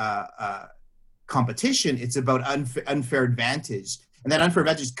competition, it's about unfair advantage. And that unfair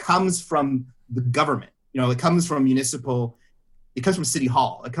advantage comes from the government. It comes from municipal, it comes from City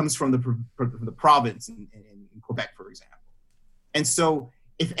Hall, it comes from the province in Quebec, for example. And so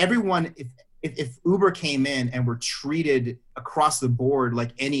if Uber came in and were treated across the board like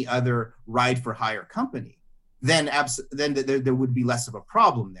any other ride for hire company, then there would be less of a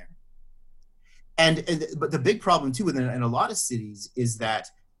problem there. But the big problem too in a lot of cities is that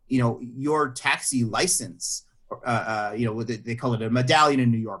your taxi license, they call it a medallion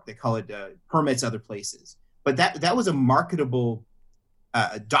in New York, they call it permits other places, but that was a marketable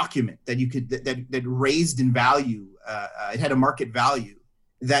document that you could that raised in value. It had a market value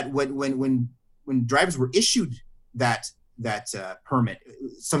that when drivers were issued that permit,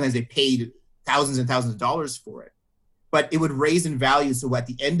 sometimes they paid thousands and thousands of dollars for it, but it would raise in value. So at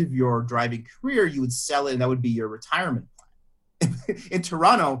the end of your driving career, you would sell it, and that would be your retirement plan. In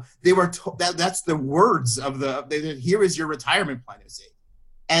Toronto, they were that's the words of here is your retirement plan, they say.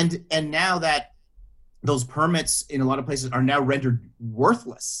 And now that those permits in a lot of places are now rendered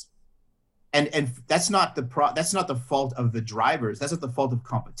worthless, and that's not the fault of the drivers. That's not the fault of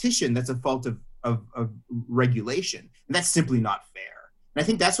competition. That's a fault of regulation, and that's simply not fair. And I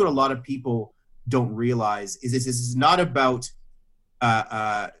think that's what a lot of people don't realize is this is not about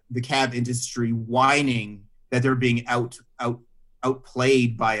the cab industry whining that they're being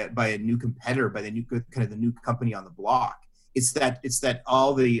outplayed by a new competitor, by the new company on the block. It's an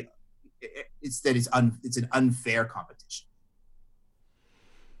unfair competition.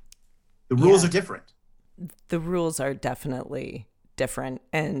 The rules are different. The rules are definitely different,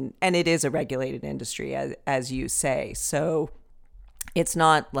 and it is a regulated industry, as you say. So it's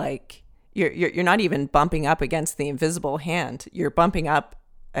not like you're not even bumping up against the invisible hand. You're bumping up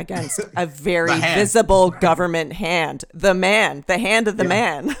against a very visible government hand. The hand of the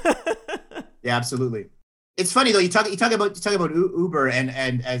man. Yeah, absolutely. It's funny though. You talk about Uber,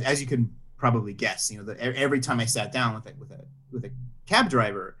 and as you can probably guess, every time I sat down with a cab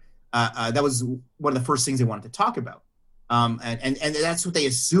driver, that was one of the first things they wanted to talk about, and that's what they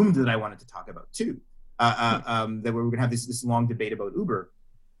assumed that I wanted to talk about too. That we were going to have this long debate about Uber,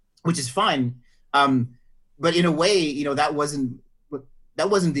 which is fine, but in a way, that wasn't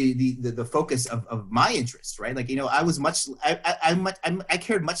the focus of my interest, right? Like, I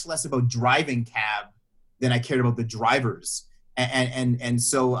cared much less about driving cab than I cared about the drivers, and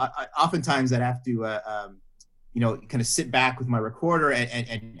so oftentimes I'd have to kind of sit back with my recorder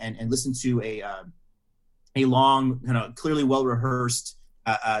and listen to a long, clearly well rehearsed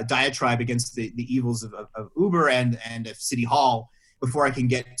diatribe against the evils of Uber and of City Hall before I can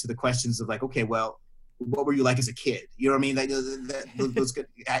get to the questions of like, okay, well, what were you like as a kid? You know what I mean? Like,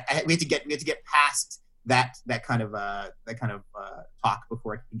 we had to get past that kind of talk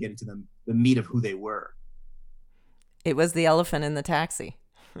before I can get into the meat of who they were. It was the elephant in the taxi.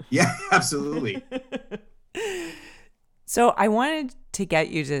 Yeah, absolutely. So I wanted to get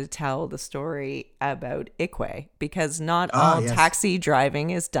you to tell the story about Ikwe, because not all taxi driving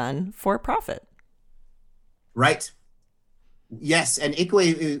is done for profit. Right. Yes, and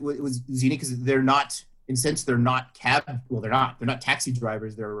Ikwe was unique because they're not cab. Well, they're not taxi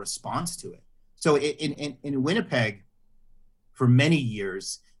drivers. They're a response to it. So in Winnipeg, for many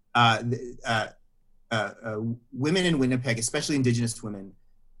years, women in Winnipeg, especially Indigenous women,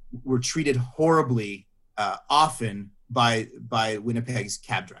 were treated horribly often by Winnipeg's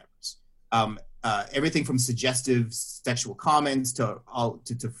cab drivers. Everything from suggestive sexual comments to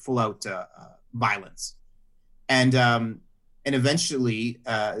full out violence, and eventually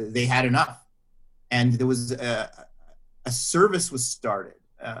they had enough, and there was a service was started,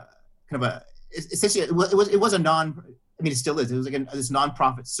 essentially it was a non. I mean, it still is. It was like this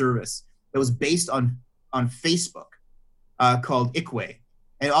nonprofit service that was based on Facebook called Ikwe.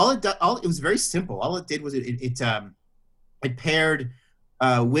 And it was very simple. All it did was it paired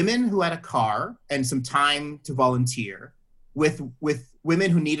women who had a car and some time to volunteer with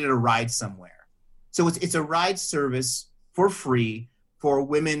women who needed a ride somewhere. So it's a ride service for free for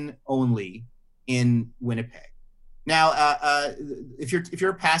women only in Winnipeg. Now, if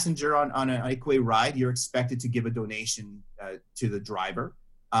you're a passenger on an Ikwe ride, you're expected to give a donation to the driver.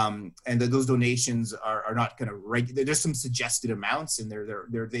 And those donations are not kind of there's some suggested amounts, and they're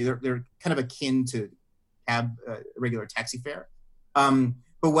kind of akin to regular taxi fare.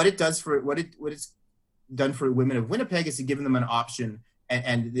 But what it's done for women of Winnipeg is to give them an option,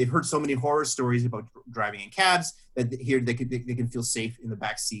 and they've heard so many horror stories about driving in cabs that here they can feel safe in the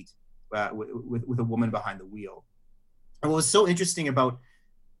back seat with a woman behind the wheel. And what was so interesting about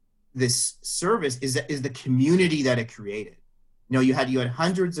this service is the community that it created. You had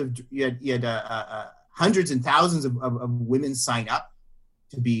hundreds and thousands of women sign up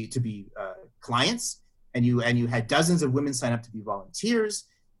to be clients, and you had dozens of women sign up to be volunteers,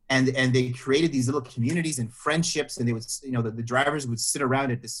 and they created these little communities and friendships, and they would, the drivers would sit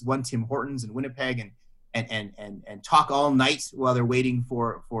around at this one Tim Hortons in Winnipeg and talk all night while they're waiting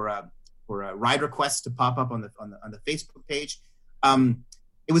for ride requests to pop up on the Facebook page.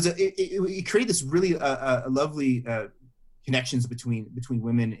 It created this really lovely connections between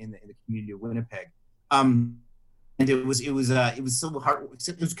women in the community of Winnipeg. And it was so hard.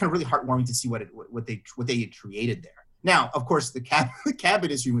 It was kind of really heartwarming to see what they had created there. Now, of course, the cab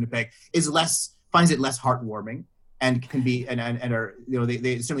industry in Winnipeg finds it less heartwarming, and can be and are,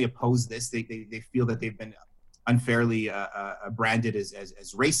 they certainly oppose this. They feel that they've been unfairly branded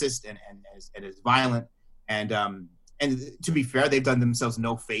as racist and as violent. And to be fair, they've done themselves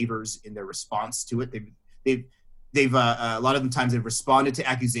no favors in their response to it. They've a lot of the times they've responded to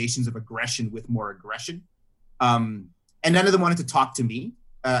accusations of aggression with more aggression. And none of them wanted to talk to me.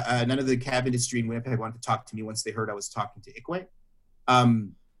 None of the cab industry in Winnipeg wanted to talk to me once they heard I was talking to Ikwe.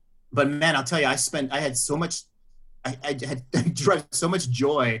 But man, I'll tell you, I had so much, I derived so much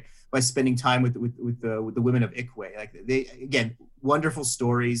joy by spending time with the women of Ikwe. Like, they, again, wonderful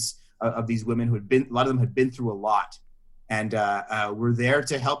stories of these women who a lot of them had been through a lot, and were there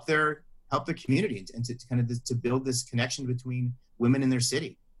to help their community and to kind of to build this connection between women in their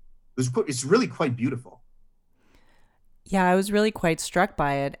city. It's really quite beautiful. Yeah, I was really quite struck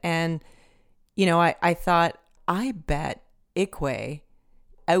by it. And, I thought, I bet Ikwe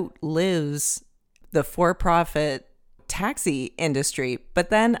outlives the for-profit taxi industry. But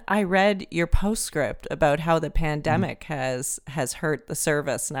then I read your postscript about how the pandemic has hurt the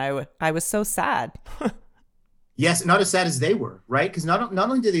service. And I was so sad. Yes, not as sad as they were, right? Because not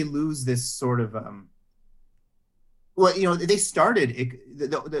only did they lose this sort of, they started,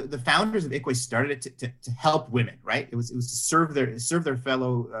 the founders of Ikwe started it to help women, right? It was to serve their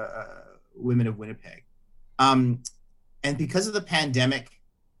fellow women of Winnipeg, and because of the pandemic,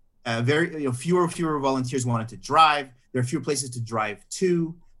 fewer volunteers wanted to drive. There are fewer places to drive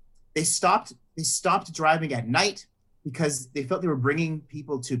to. They stopped driving at night because they felt they were bringing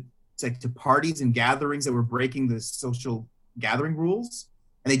people to parties and gatherings that were breaking the social gathering rules,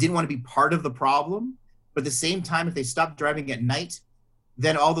 and they didn't want to be part of the problem. But at the same time, if they stopped driving at night,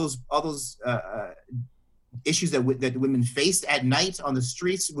 then all those issues that women faced at night on the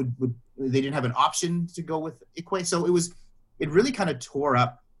streets would they didn't have an option to go with Ikwe. So it really kind of tore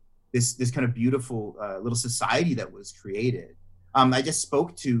up this kind of beautiful little society that was created. I just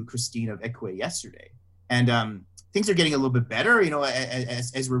spoke to Christine of Ikwe yesterday, and things are getting a little bit better.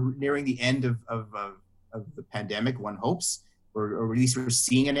 As we're nearing the end of the pandemic, one hopes, or at least we're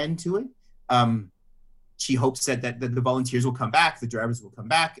seeing an end to it. She hopes that the volunteers will come back, the drivers will come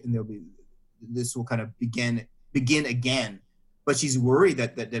back, and this will kind of begin again. But she's worried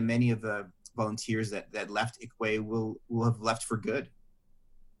that many of the volunteers that left Ikwe will have left for good.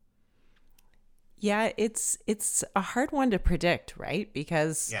 Yeah, it's a hard one to predict, right?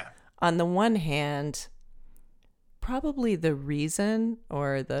 Because on the one hand, probably the reason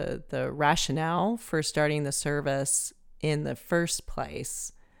or the rationale for starting the service in the first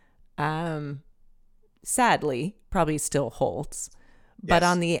place, sadly, probably still holds. But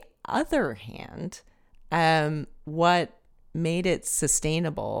on the other hand, what made it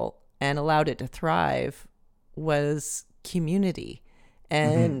sustainable and allowed it to thrive was community.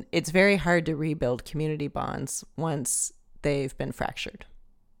 And it's very hard to rebuild community bonds once they've been fractured.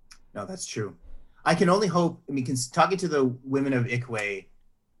 No, that's true. I can only hope, talking to the women of Ikwe,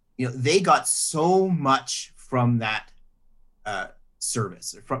 they got so much from that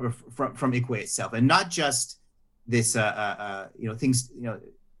service, from Ikwe itself, and not just this, things,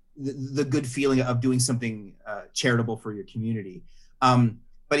 the good feeling of doing something charitable for your community.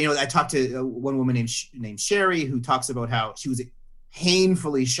 But I talked to one woman named Sherry, who talks about how she was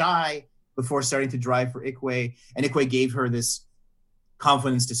painfully shy before starting to drive for Ikwe, and Ikwe gave her this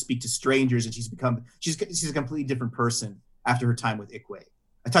confidence to speak to strangers, and she's a completely different person after her time with Ikwe.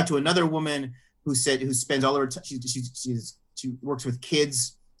 I talked to another woman who spends all her time, she works with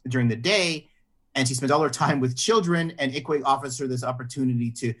kids during the day, and she spends all her time with children, and Ikwe offers her this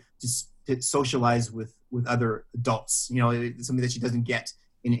opportunity to socialize with other adults, something that she doesn't get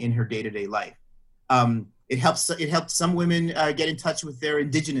in her day-to-day life. It helped some women get in touch with their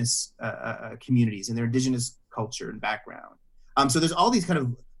indigenous communities and their indigenous culture and background. So there's all these kind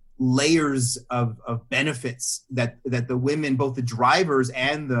of layers of benefits that the women, both the drivers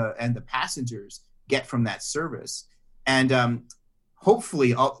and the passengers, get from that service. And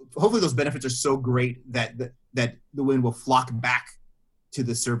hopefully those benefits are so great that the women will flock back to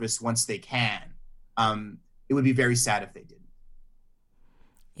the service once they can. It would be very sad if they didn't.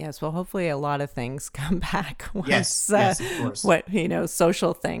 Yes, well, hopefully a lot of things come back once, yes, of course.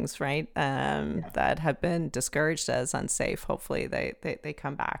 Social things, right, that have been discouraged as unsafe. Hopefully they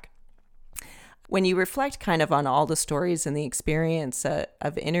come back. When you reflect kind of on all the stories and the experience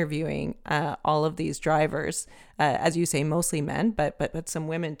of interviewing all of these drivers, as you say, mostly men, but some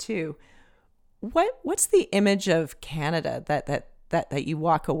women too, what's the image of Canada that you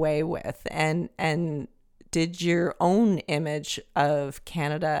walk away with, and did your own image of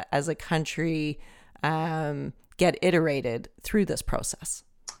Canada as a country get iterated through this process?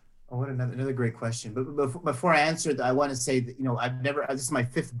 Oh, what another great question. But before I answer that, I want to say that, this is my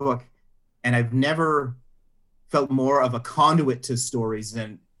 5th book, and I've never felt more of a conduit to stories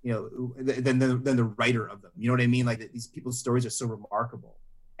than the writer of them. You know what I mean? Like, these people's stories are so remarkable.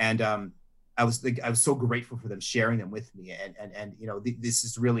 And I was so grateful for them sharing them with me. And this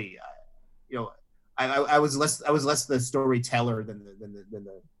is really, I was less the storyteller than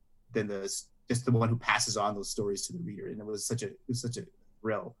the just the one who passes on those stories to the reader, and it was such a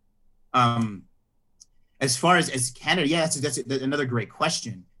thrill. As far as Canada, that's another great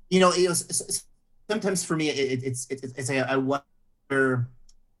question. Sometimes for me it's I wonder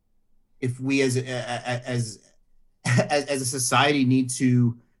if we as a society need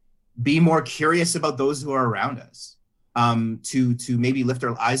to be more curious about those who are around us. To maybe lift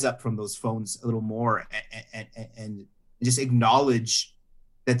our eyes up from those phones a little more and just acknowledge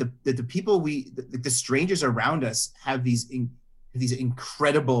that the people the strangers around us have these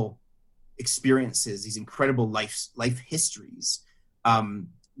incredible experiences, these incredible life histories.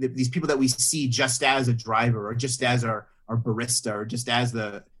 These people that we see just as a driver, or just as our barista, or just as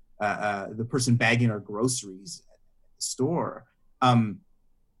the person bagging our groceries at the store.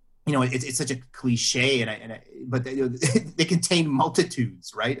 It's such a cliche, but they contain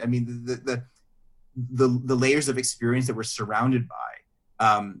multitudes, right? I mean, the layers of experience that we're surrounded by,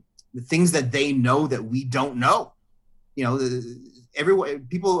 the things that they know that we don't know. Everyone,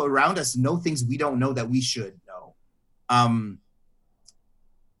 people around us know things we don't know that we should know.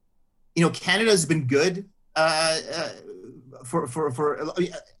 Canada's been good for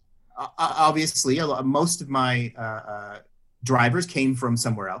obviously. Most of my drivers came from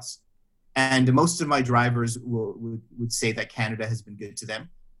somewhere else, and most of my drivers would say that Canada has been good to them,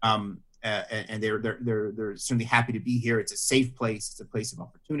 and they're certainly happy to be here. It's a safe place. It's a place of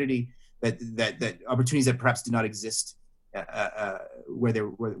opportunity that opportunities that perhaps did not exist where they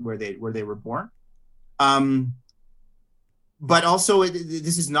were born. But also,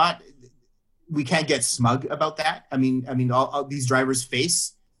 this is not. We can't get smug about that. I mean, all these drivers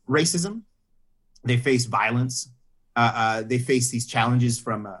face racism. They face violence. They face these challenges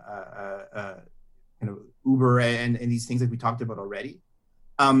from Uber and these things like we talked about already.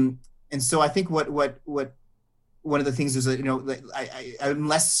 And so I think what one of the things is I'm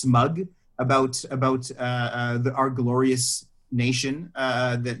less smug about our glorious nation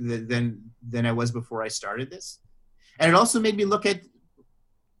than I was before I started this. And it also made me look at,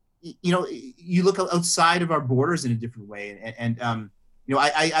 you look outside of our borders in a different way. And I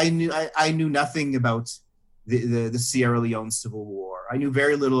knew nothing about the Sierra Leone Civil War. I knew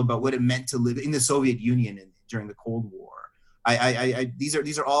very little about what it meant to live in the Soviet Union during the Cold War.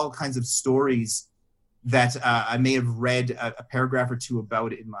 These are all kinds of stories that I may have read a paragraph or two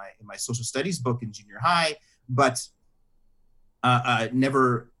about in my social studies book in junior high, but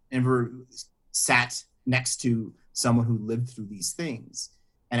never sat next to someone who lived through these things.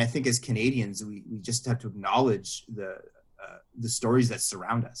 And I think as Canadians, we just have to acknowledge the stories that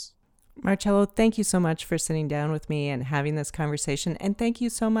surround us. Marcello, thank you so much for sitting down with me and having this conversation. And thank you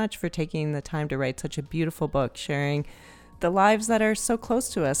so much for taking the time to write such a beautiful book, sharing the lives that are so close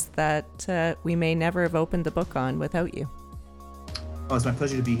to us that we may never have opened the book on without you. Oh, it's my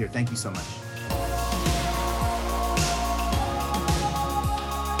pleasure to be here. Thank you so much.